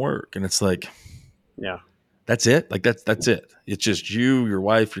like from work, and it's like, Yeah. that's it. Like that's it. It's just you, your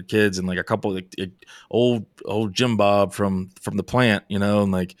wife, your kids, and like a couple like, old Jim Bob from the plant, you know,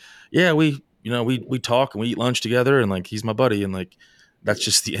 and like, yeah, we talk and we eat lunch together, and like he's my buddy, and like that's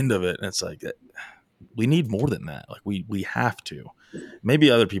just the end of it. And it's like, we need more than that. Like we have to. Maybe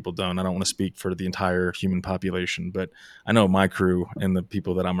other people don't. I don't want to speak for the entire human population, but I know my crew and the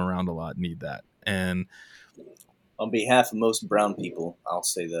people that I'm around a lot need that. And On behalf of most brown people, I'll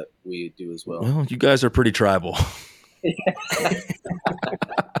say that we do as well. well, you guys are pretty tribal.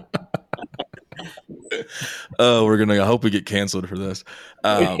 Oh, I hope we get canceled for this.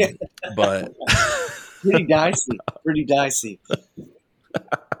 But Pretty dicey. Pretty dicey.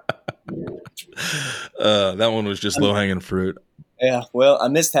 That one was just low hanging fruit. Yeah, well, I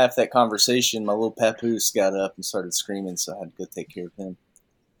missed half that conversation. My little papoose got up and started screaming, so I had to go take care of him.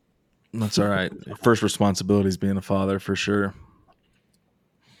 That's all right. First responsibility is being a father, for sure.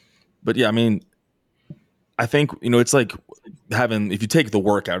 But yeah, I mean, I think, you know, it's like if you take the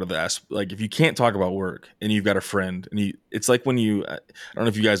work out of this, like if you can't talk about work and you've got a friend, and it's like when I don't know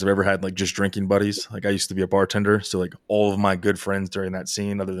if you guys have ever had like just drinking buddies. Like I used to be a bartender, so like all of my good friends during that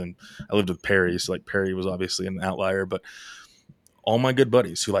scene, other than I lived with Perry, so like Perry was obviously an outlier, but all my good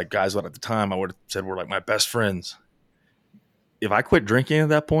buddies who like guys that at the time I would have said were like my best friends. If I quit drinking at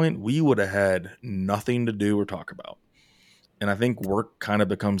that point, we would have had nothing to do or talk about. And I think work kind of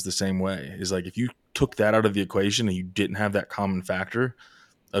becomes the same way. Is like if you took that out of the equation and you didn't have that common factor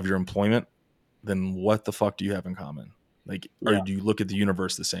of your employment, then what the fuck do you have in common? Like, or do you look at the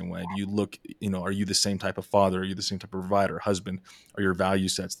universe the same way? Do you look, you know, are you the same type of father? Are you the same type of provider, husband? Are your value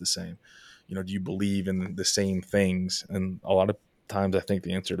sets the same? You know, do you believe in the same things? And a lot of times I think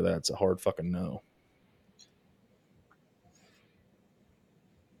the answer to that's a hard fucking no.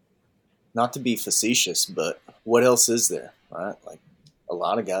 Not to be facetious, but what else is there, right? Like a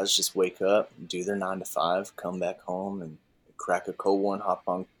lot of guys just wake up, do their 9 to 5, come back home and crack a cold one, hop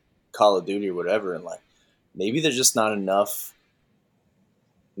on Call of Duty or whatever, and like maybe there's just not enough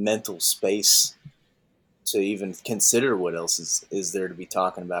mental space to even consider what else is there to be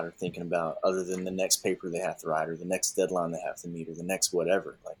talking about or thinking about other than the next paper they have to write or the next deadline they have to meet or the next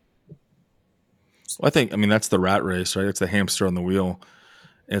whatever. Like, well, I mean, that's the rat race, right? It's the hamster on the wheel.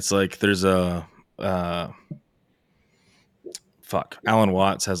 It's like there's Alan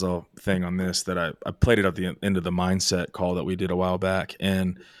Watts has a thing on this that I played it at the end of the mindset call that we did a while back.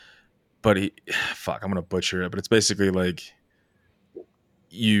 But I'm going to butcher it, but it's basically like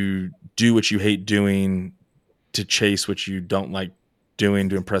you do what you hate doing to chase what you don't like doing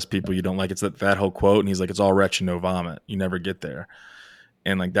to impress people you don't like. It's that whole quote. And he's like, it's all retch and no vomit. You never get there.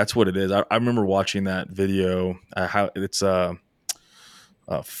 And like, that's what it is. I remember watching that video. Just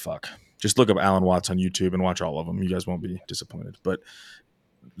look up Alan Watts on YouTube and watch all of them. You guys won't be disappointed. But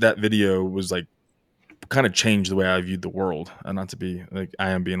that video was like kind of changed the way I viewed the world. And not to be like, I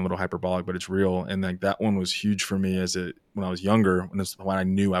am being a little hyperbolic, but it's real. And like that one was huge for me when I was younger, when I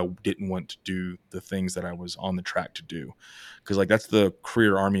knew I didn't want to do the things that I was on the track to do. Cause like, that's the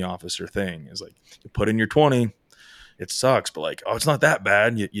career Army officer thing, is like, you put in your 20, it sucks, but like, oh, it's not that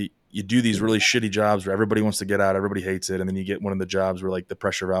bad. You do these really shitty jobs where everybody wants to get out, everybody hates it. And then you get one of the jobs where like the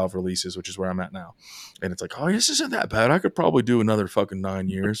pressure valve releases, which is where I'm at now. And it's like, oh, this isn't that bad. I could probably do another fucking 9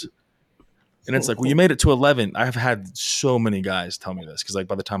 years. And it's like, well, you made it to 11. I've had so many guys tell me this, because like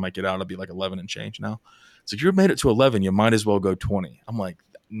by the time I get out, I'll be like 11 and change now. It's like, you made it to 11. You might as well go 20. I'm like,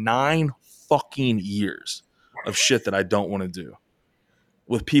 9 fucking years of shit that I don't want to do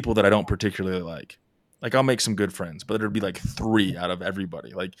with people that I don't particularly like. Like, I'll make some good friends, but it'll be like 3 out of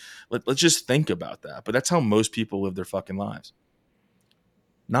everybody. Like, let's just think about that. But that's how most people live their fucking lives.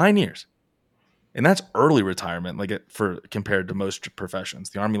 9 years. And that's early retirement, like compared to most professions.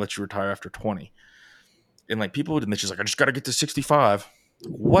 The Army lets you retire after 20. And like people would, and it's just like, I just got to get to 65.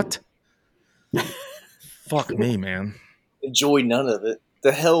 What? Fuck me, man. Enjoy none of it.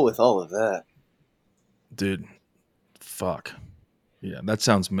 The hell with all of that. Dude, fuck. Yeah, that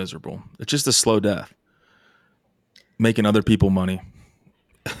sounds miserable. It's just a slow death. Making other people money.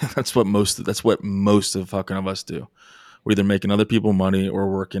 That's what most of fucking of us do. We're either making other people money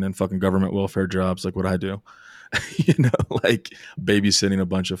or working in fucking government welfare jobs like what I do. Like babysitting a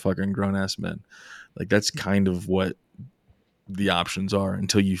bunch of fucking grown ass men. Like that's kind of what the options are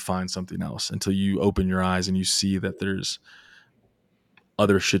until you find something else, until you open your eyes and you see that there's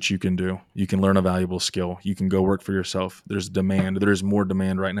other shit you can do. You can learn a valuable skill. You can go work for yourself. There's demand. There's more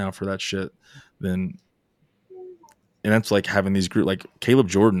demand right now for that shit than, and that's like having these group, like Caleb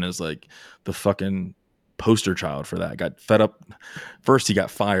Jordan is like the fucking poster child for that. Got fed up. First, he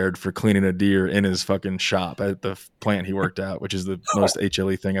got fired for cleaning a deer in his fucking shop at the plant he worked at, which is the most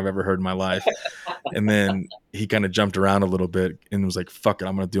HLE thing I've ever heard in my life. And then he kind of jumped around a little bit and was like, fuck it,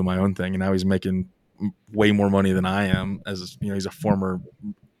 I'm going to do my own thing. And now he's making way more money than I am. As you know, he's a former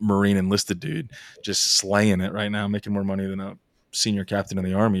Marine enlisted dude, just slaying it right now, making more money than a senior captain in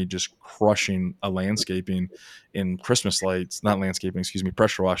the Army, just crushing a landscaping in Christmas lights, not landscaping, excuse me,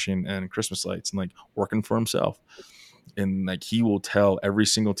 pressure washing and Christmas lights, and like working for himself. And like he will tell every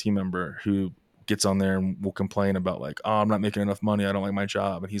single team member who gets on there and will complain about like, oh, I'm not making enough money, I don't like my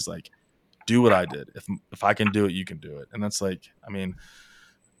job. And he's like, do what I did. If I can do it, you can do it. And that's like, I mean,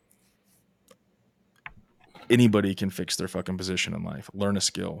 anybody can fix their fucking position in life, learn a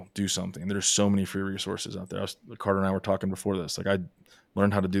skill, do something. There's so many free resources out there. Carter and I were talking before this. Like I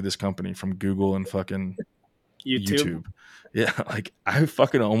learned how to do this company from Google and fucking YouTube. Yeah. Like I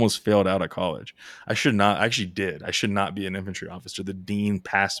fucking almost failed out of college. I should not, I actually did. I should not be an infantry officer. The dean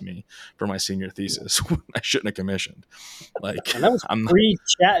passed me for my senior thesis. I shouldn't have commissioned. Like, and that was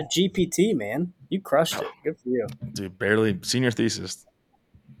pre-chat GPT, man. You crushed it. Good for you. Dude, barely senior thesis.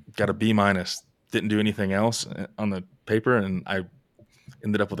 Got a B-. Didn't do anything else on the paper, and I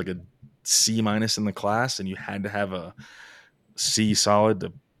ended up with like a C- in the class, and you had to have a C solid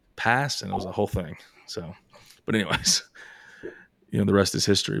to pass, and it was a whole thing. So, but anyways, you know, the rest is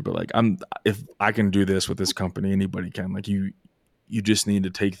history. But like, if I can do this with this company, anybody can. Like you just need to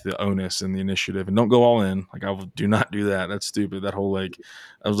take the onus and the initiative, and don't go all in. Like do not do that. That's stupid. That whole like,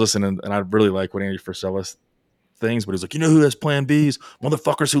 I was listening, and I really like what Andy Frisella things, but he's like, you know who has plan Bs?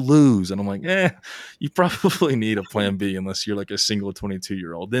 Motherfuckers who lose. And I'm like, you probably need a plan B unless you're like a single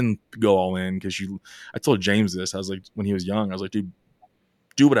 22-year-old. Then go all in, because I told James this. I was like, when he was young, I was like, dude,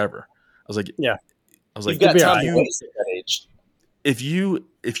 do whatever. I was like, yeah. I was like, you've got time to waste at that age. If you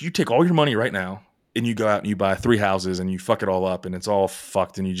take all your money right now and you go out and you buy 3 houses and you fuck it all up and it's all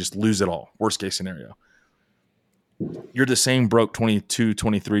fucked and you just lose it all, worst case scenario, you're the same broke 22,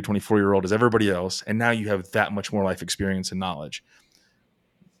 23, 24-year-old as everybody else, and now you have that much more life experience and knowledge.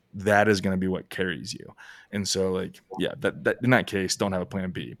 that is going to be what carries you. And so like, yeah, that in that case, don't have a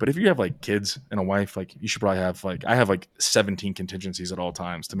plan B. But if you have like kids and a wife, like you should probably have like, I have like 17 contingencies at all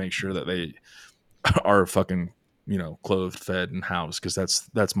times to make sure that they are fucking, clothed, fed, and housed, because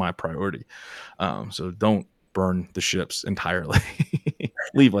that's my priority. So don't burn the ships entirely.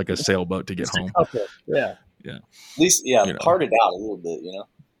 Leave like a sailboat to get home. Yeah. Yeah. At least, part it out a little bit,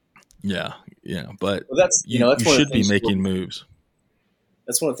 Yeah. Yeah. But that's, you should be making moves.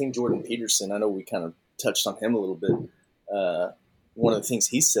 That's one of the things Jordan Peterson, I know we kind of touched on him a little bit. One of the things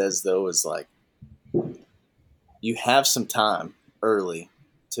he says, though, is like, you have some time early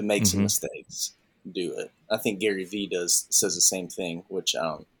to make some mistakes. Do it. I think Gary Vee says the same thing, which I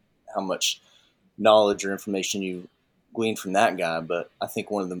don't know how much knowledge or information you glean from that guy, but I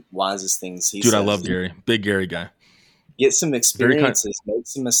think one of the wisest things he says. Dude, I love Gary. Big Gary guy. Get some experiences, make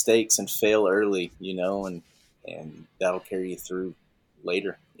some mistakes, and fail early, and that'll carry you through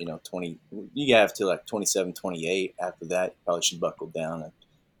later. 20, you have to like 27, 28. After that, you probably should buckle down and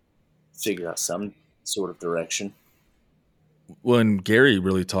figure out some sort of direction. When Gary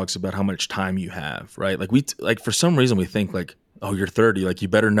really talks about how much time you have, right? Like for some reason we think like, oh, you're 30, like you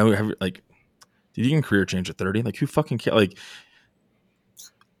better know, like, dude, you can career change at 30. Like who fucking cares? Like,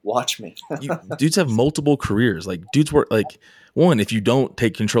 watch me. Dudes have multiple careers. Like dudes work like, one, if you don't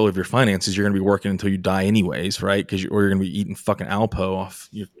take control of your finances, you're going to be working until you die anyways, right? Or you're going to be eating fucking Alpo off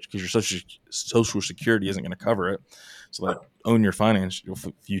because your social security isn't going to cover it. So like, own your financial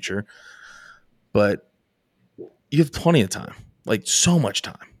future. But you have plenty of time, like so much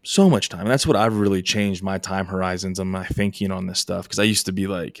time. And that's what I've really changed my time horizons and my thinking on this stuff. Cause I used to be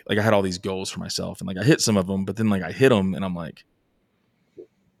like I had all these goals for myself and like I hit some of them, but then like I hit them and I'm like,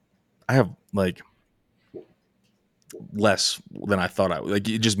 I have like less than I thought I would. Like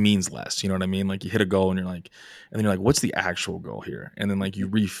it just means less. You know what I mean? Like you hit a goal and you're like, and then you're like, what's the actual goal here? And then like you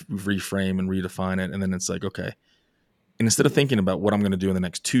reframe and redefine it. And then it's like, okay. And instead of thinking about what I'm going to do in the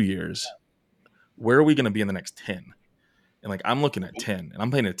next 2 years, where are we going to be in the next 10? And like, I'm looking at 10 and I'm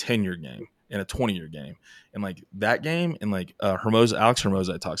playing a 10-year game and a 20-year game. And like that game and like Alex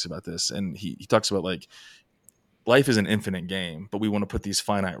Hermosa talks about this. And he talks about like, life is an infinite game, but we want to put these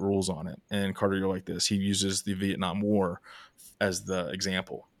finite rules on it. And Carter, you're like this. He uses the Vietnam War as the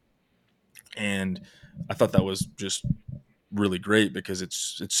example. And I thought that was just really great because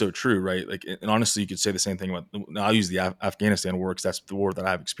it's so true, right? Like, and honestly, you could say the same thing about. I'll use the Afghanistan war because that's the war that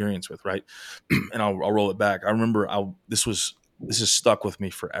I have experience with, right? And I'll roll it back. I remember this has stuck with me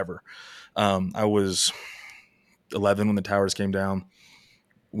forever. I was 11 when the towers came down.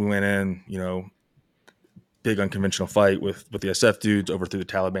 We went in, big unconventional fight with the SF dudes, overthrew the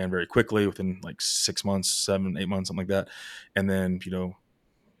Taliban very quickly within like 6 months, 7, 8 months, something like that. And then,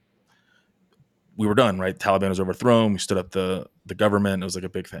 we were done, right? Taliban was overthrown. We stood up the government. It was like a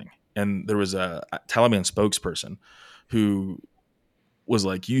big thing. And there was a Taliban spokesperson who was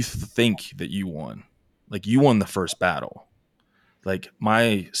like, you think that you won. Like you won the first battle. Like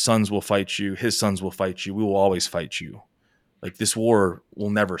my sons will fight you. His sons will fight you. We will always fight you. Like this war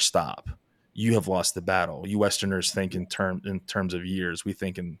will never stop. You have lost the battle. You Westerners think in terms of years. We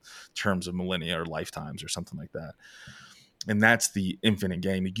think in terms of millennia or lifetimes or something like that. And that's the infinite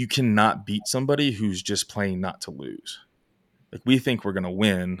game. You cannot beat somebody who's just playing not to lose. Like we think we're going to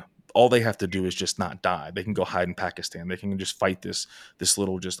win. All they have to do is just not die. They can go hide in Pakistan. They can just fight this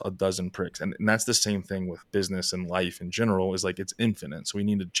little, just a dozen pricks. And that's the same thing with business and life in general, is like it's infinite. So we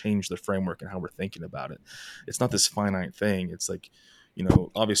need to change the framework and how we're thinking about it. It's not this finite thing. It's like,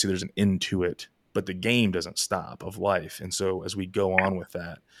 obviously there's an end to it, but the game doesn't stop of life. And so as we go on with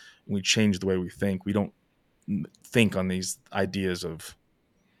that, we change the way we think. We don't think on these ideas of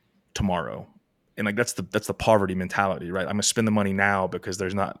tomorrow. And like that's the poverty mentality, right? I'm gonna spend the money now because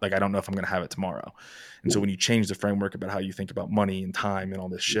there's not, like, I don't know if I'm gonna have it tomorrow. And so when you change the framework about how you think about money and time and all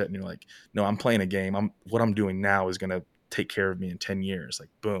this shit, and you're like, no, I'm playing a game. What I'm doing now is gonna take care of me in 10 years. Like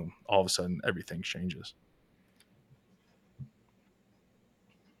boom, all of a sudden everything changes.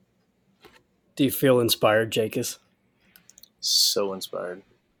 Do you feel inspired, Jacobs? So inspired,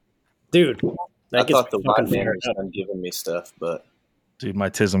 dude. I thought the white man was done giving me stuff, but dude, my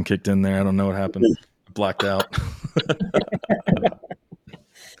tism kicked in there. I don't know what happened. I blacked out.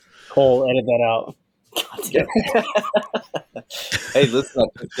 Cole, edit that out. Hey, listen,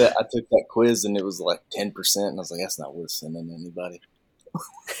 I took that quiz and it was like 10%, and I was like, that's not worth sending to anybody.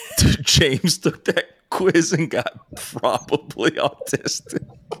 Dude, James took that quiz and got probably autistic.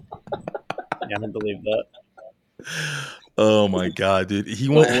 Yeah, I don't believe that. Oh my god, dude! He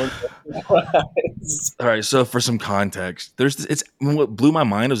went. All right, so for some context, what blew my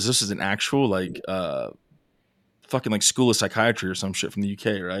mind was this is an actual like fucking like School of Psychiatry or some shit from the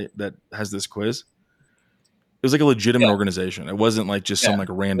UK, right? That has this quiz. It was like a legitimate organization. It wasn't like just some like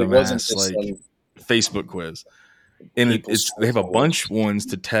random ass like Facebook quiz. And they have a bunch ones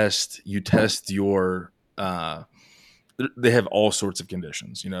to test. You test your they have all sorts of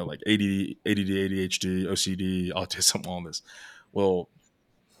conditions, like ADD, ADHD, OCD, autism, all this. Well,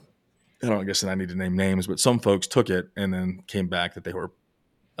 I guess I need to name names, but some folks took it and then came back that they were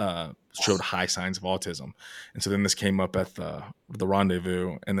showed high signs of autism. And so then this came up at the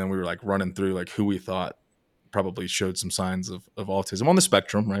rendezvous, and then we were like running through like who we thought probably showed some signs of autism on the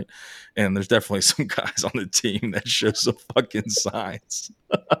spectrum, right? And there's definitely some guys on the team that show some fucking signs.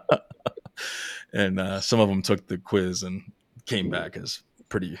 And some of them took the quiz and came back as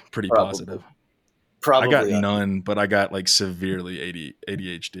pretty positive. Probably I got none, but I got like severely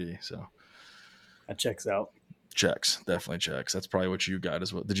ADHD. So that checks out. Definitely checks. That's probably what you got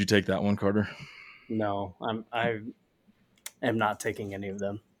as well. Did you take that one, Carter? No, I am not taking any of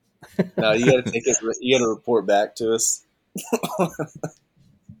them. No, you got to take it. You got to report back to us.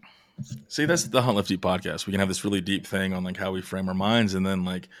 See, that's the Hunt Lift Eat podcast. We can have this really deep thing on like how we frame our minds, and then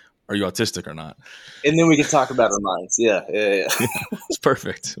like, are you autistic or not? And then we can talk about our minds. Yeah. It's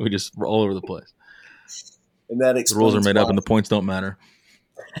perfect. We just we're all over the place. And that the rules are made up, and the points don't matter.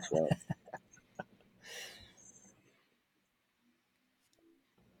 Right.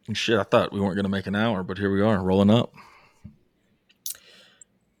 And shit, I thought we weren't going to make an hour, but here we are, rolling up.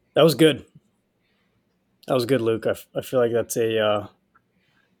 That was good. That was good, Luke. I feel like that's a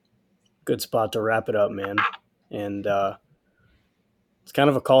good spot to wrap it up, man. And it's kind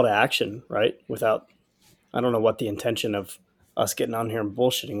of a call to action, right? I don't know what the intention of us getting on here and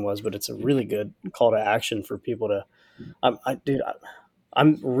bullshitting was, but it's a really good call to action for people to.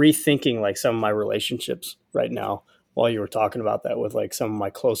 I'm rethinking like some of my relationships right now while you were talking about that with like some of my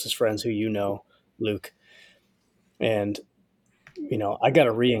closest friends who Luke. And I got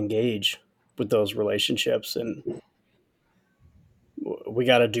to re-engage with those relationships, and we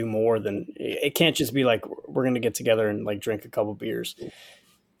got to do more than it. Can't just be like, we're going to get together and like drink a couple beers.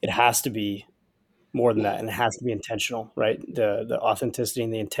 It has to be more than that. And it has to be intentional, right? The authenticity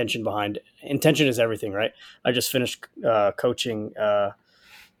and the intention behind it. Intention is everything, right? I just finished coaching a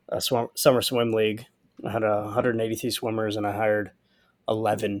summer swim league. I had 183 swimmers, and I hired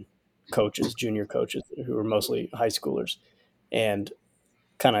 11 coaches, junior coaches, who were mostly high schoolers. And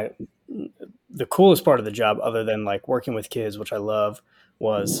kind of the coolest part of the job, other than like working with kids, which I love,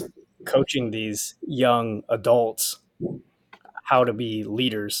 was coaching these young adults how to be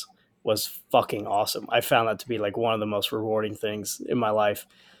leaders was fucking awesome. I found that to be like one of the most rewarding things in my life,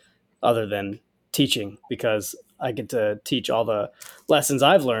 other than teaching, because I get to teach all the lessons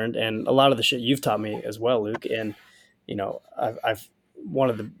I've learned and a lot of the shit you've taught me as well, Luke. And, I've one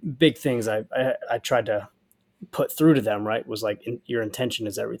of the big things I tried to put through to them, right, was like, your intention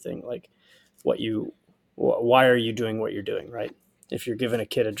is everything. Like why are you doing what you're doing, right? If you're giving a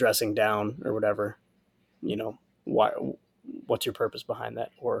kid a dressing down or whatever, what's your purpose behind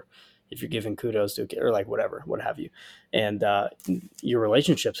that? Or if you're giving kudos to a kid or like whatever, what have you. And your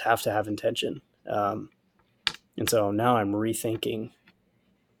relationships have to have intention. And so now I'm rethinking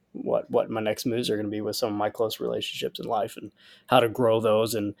what my next moves are going to be with some of my close relationships in life, and how to grow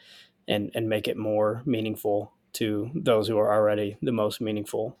those and make it more meaningful to those who are already the most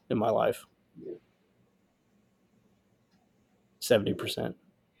meaningful in my life. 70%.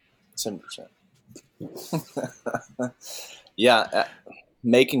 70%. Yeah.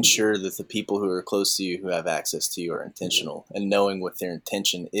 Making sure that the people who are close to you, who have access to you, are intentional, and knowing what their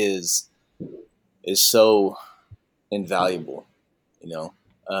intention is so invaluable.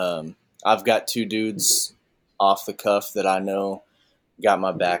 I've got 2 dudes off the cuff that I know got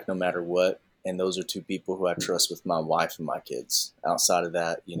my back no matter what. And those are 2 people who I trust with my wife and my kids. Outside of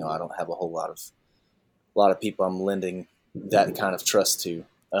that, I don't have a lot of people I'm lending that kind of trust to.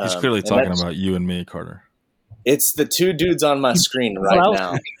 He's clearly talking about you and me, Carter. It's the 2 dudes on my screen right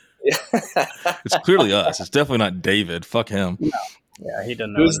now. It's clearly us. It's definitely not David. Fuck him. No. Yeah, he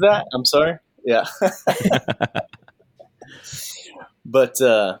doesn't know. Who's that? I'm sorry. Yeah. But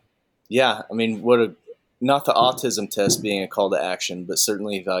yeah, I mean, not the autism test being a call to action, but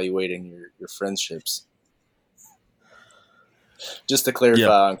certainly evaluating your friendships. Just to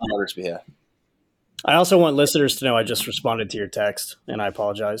clarify on Carter's behalf. I also want listeners to know I just responded to your text, and I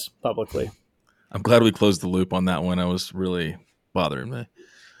apologize publicly. I'm glad we closed the loop on that one. It was really bothering me.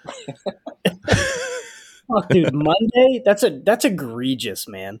 Oh, dude, Monday? That's egregious,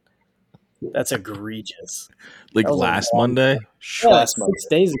 man. That's egregious. Like last Monday? Yeah, last 6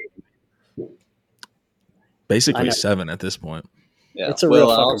 days ago. Basically 7 at this point. Yeah. It's a real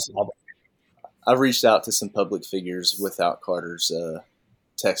fucking problem. I've reached out to some public figures without Carter's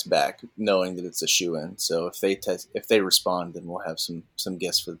text back, knowing that it's a shoe-in. So if they respond, then we'll have some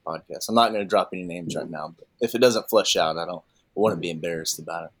guests for the podcast. I'm not going to drop any names right now, but if it doesn't flesh out, I don't want to be embarrassed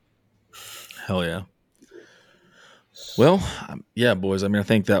about it. Hell yeah. Well, yeah, boys. I mean, I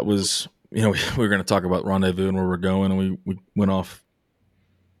think that was, we were going to talk about Rendezvous and where we're going, and we went off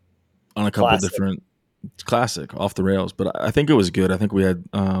on a couple different classic off the rails, but I think it was good. I think we had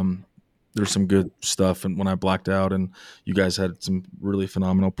there's some good stuff, and when I blacked out, and you guys had some really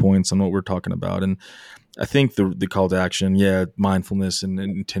phenomenal points on what we're talking about. And I think the call to action, mindfulness and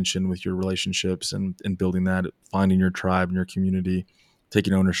intention with your relationships and building that, finding your tribe and your community,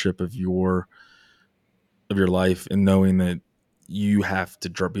 taking ownership of your life, and knowing that you have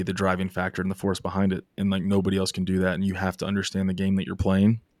to be the driving factor and the force behind it, and like nobody else can do that, and you have to understand the game that you're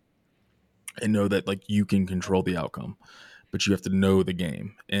playing and know that like you can control the outcome, but you have to know the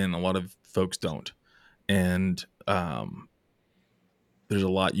game, and a lot of folks don't. And there's a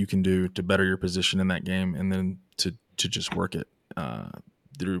lot you can do to better your position in that game, and then to just work it.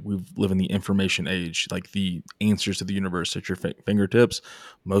 We live in the information age, like the answers to the universe at your fingertips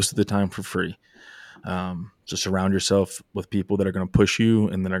most of the time for free. So surround yourself with people that are going to push you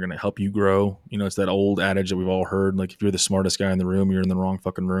and that are going to help you grow. It's that old adage that we've all heard, like if you're the smartest guy in the room, you're in the wrong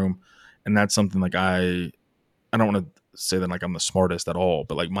fucking room. And that's something like I don't want to say that like I'm the smartest at all,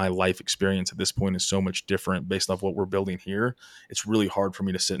 but like my life experience at this point is so much different based off what we're building here. It's really hard for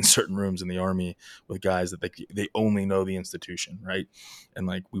me to sit in certain rooms in the Army with guys that they only know the institution, right? And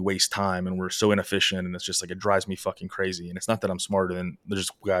like we waste time and we're so inefficient, and it's just like it drives me fucking crazy. And it's not that I'm smarter than, there's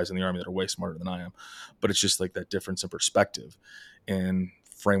just guys in the Army that are way smarter than I am, but it's just like that difference in perspective and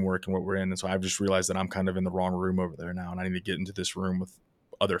framework and what we're in. And so I've just realized that I'm kind of in the wrong room over there now, and I need to get into this room with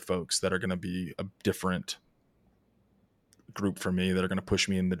other folks that are going to be a different group for me, that are going to push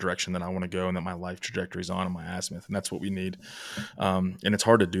me in the direction that I want to go and that my life trajectory is on, and my azimuth. And that's what we need. And it's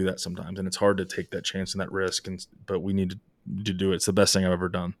hard to do that sometimes, and it's hard to take that chance and that risk. But we need to do it. It's the best thing I've ever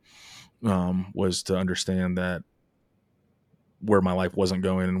done, was to understand that where my life wasn't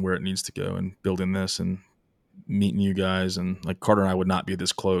going and where it needs to go, and building this and meeting you guys. And like Carter and I would not be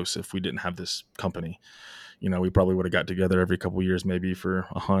this close if we didn't have this company. We probably would have got together every couple of years, maybe for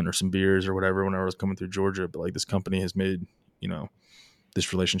a hunt or some beers or whatever, whenever I was coming through Georgia. But like this company has made,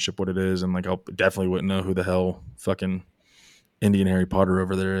 this relationship what it is. And like, I definitely wouldn't know who the hell fucking Indian Harry Potter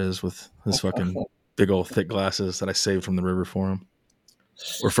over there is with his fucking big old thick glasses that I saved from the river for him,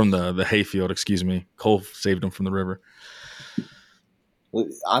 or from the hayfield, excuse me. Cole saved him from the river.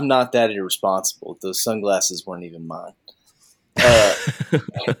 I'm not that irresponsible. Those sunglasses weren't even mine. I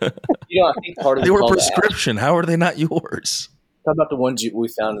think part of they were prescription. How are they not yours? How about the ones we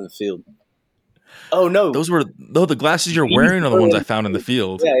found in the field? Oh no, the glasses you're wearing are the ones I found in the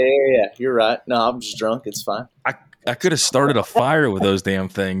field. Yeah. You're right. No, I'm just drunk. It's fine. I could have started a fire with those damn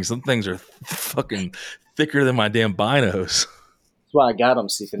things. Some things are fucking thicker than my damn binos. That's why I got them,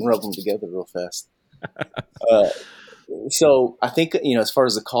 so you can rub them together real fast. So I think, as far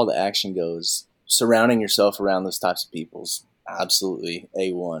as the call to action goes, surrounding yourself around those types of people's absolutely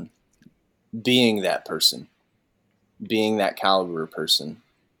A1. Being that person, being that caliber of person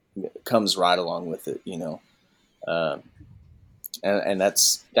comes right along with it, and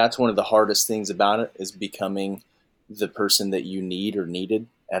that's one of the hardest things about it, is becoming the person that you need or needed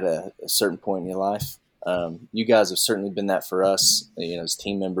at a certain point in your life. You guys have certainly been that for us, as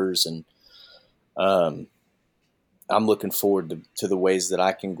team members, and I'm looking forward to the ways that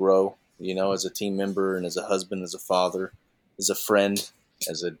I can grow, as a team member and as a husband, as a father, as a friend,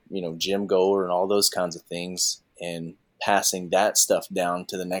 as a, gym goer and all those kinds of things, and passing that stuff down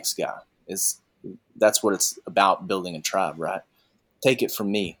to the next guy. That's what it's about, building a tribe, right? Take it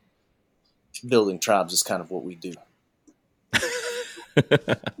from me. Building tribes is kind of what we do.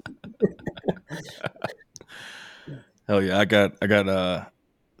 Hell yeah. I got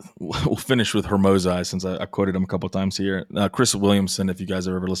we'll finish with Hormozi, since I quoted him a couple of times here. Chris Williamson, if you guys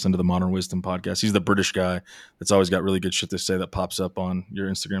have ever listened to the Modern Wisdom podcast, he's the British guy that's always got really good shit to say that pops up on your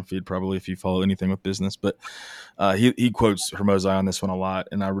Instagram feed, probably if you follow anything with business. But he quotes Hormozi on this one a lot,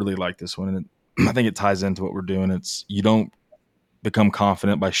 and I really like this one. And I think it ties into what we're doing. It's, you don't become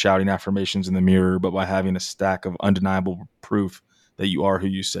confident by shouting affirmations in the mirror, but by having a stack of undeniable proof that you are who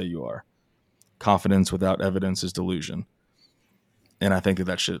you say you are. Confidence without evidence is delusion. And I think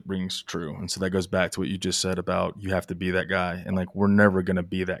that shit rings true. And so that goes back to what you just said about you have to be that guy. And like, we're never going to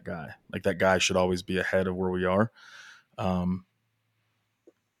be that guy. Like, that guy should always be ahead of where we are.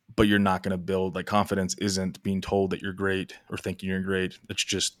 but you're not going to build, like, confidence isn't being told that you're great or thinking you're great. That's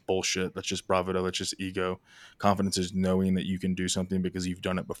just bullshit. That's just bravado. That's just ego. Confidence is knowing that you can do something because you've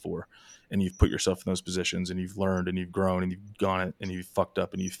done it before and you've put yourself in those positions and you've learned and you've grown and you've gone it and you've fucked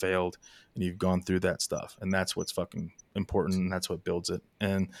up and you've failed and you've gone through that stuff. And that's what's fucking important. And that's what builds it.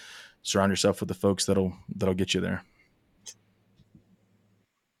 And surround yourself with the folks that'll get you there.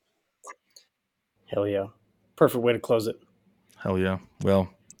 Hell yeah. Perfect way to close it. Hell yeah. Well,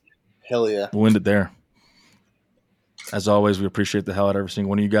 hell yeah. We'll end it there. As always, we appreciate the hell out of every single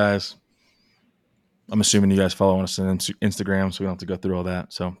one of you guys. I'm assuming you guys follow us on Instagram, so we don't have to go through all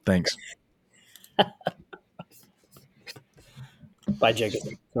that. So thanks. Bye, Jacob.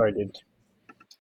 Sorry, dude.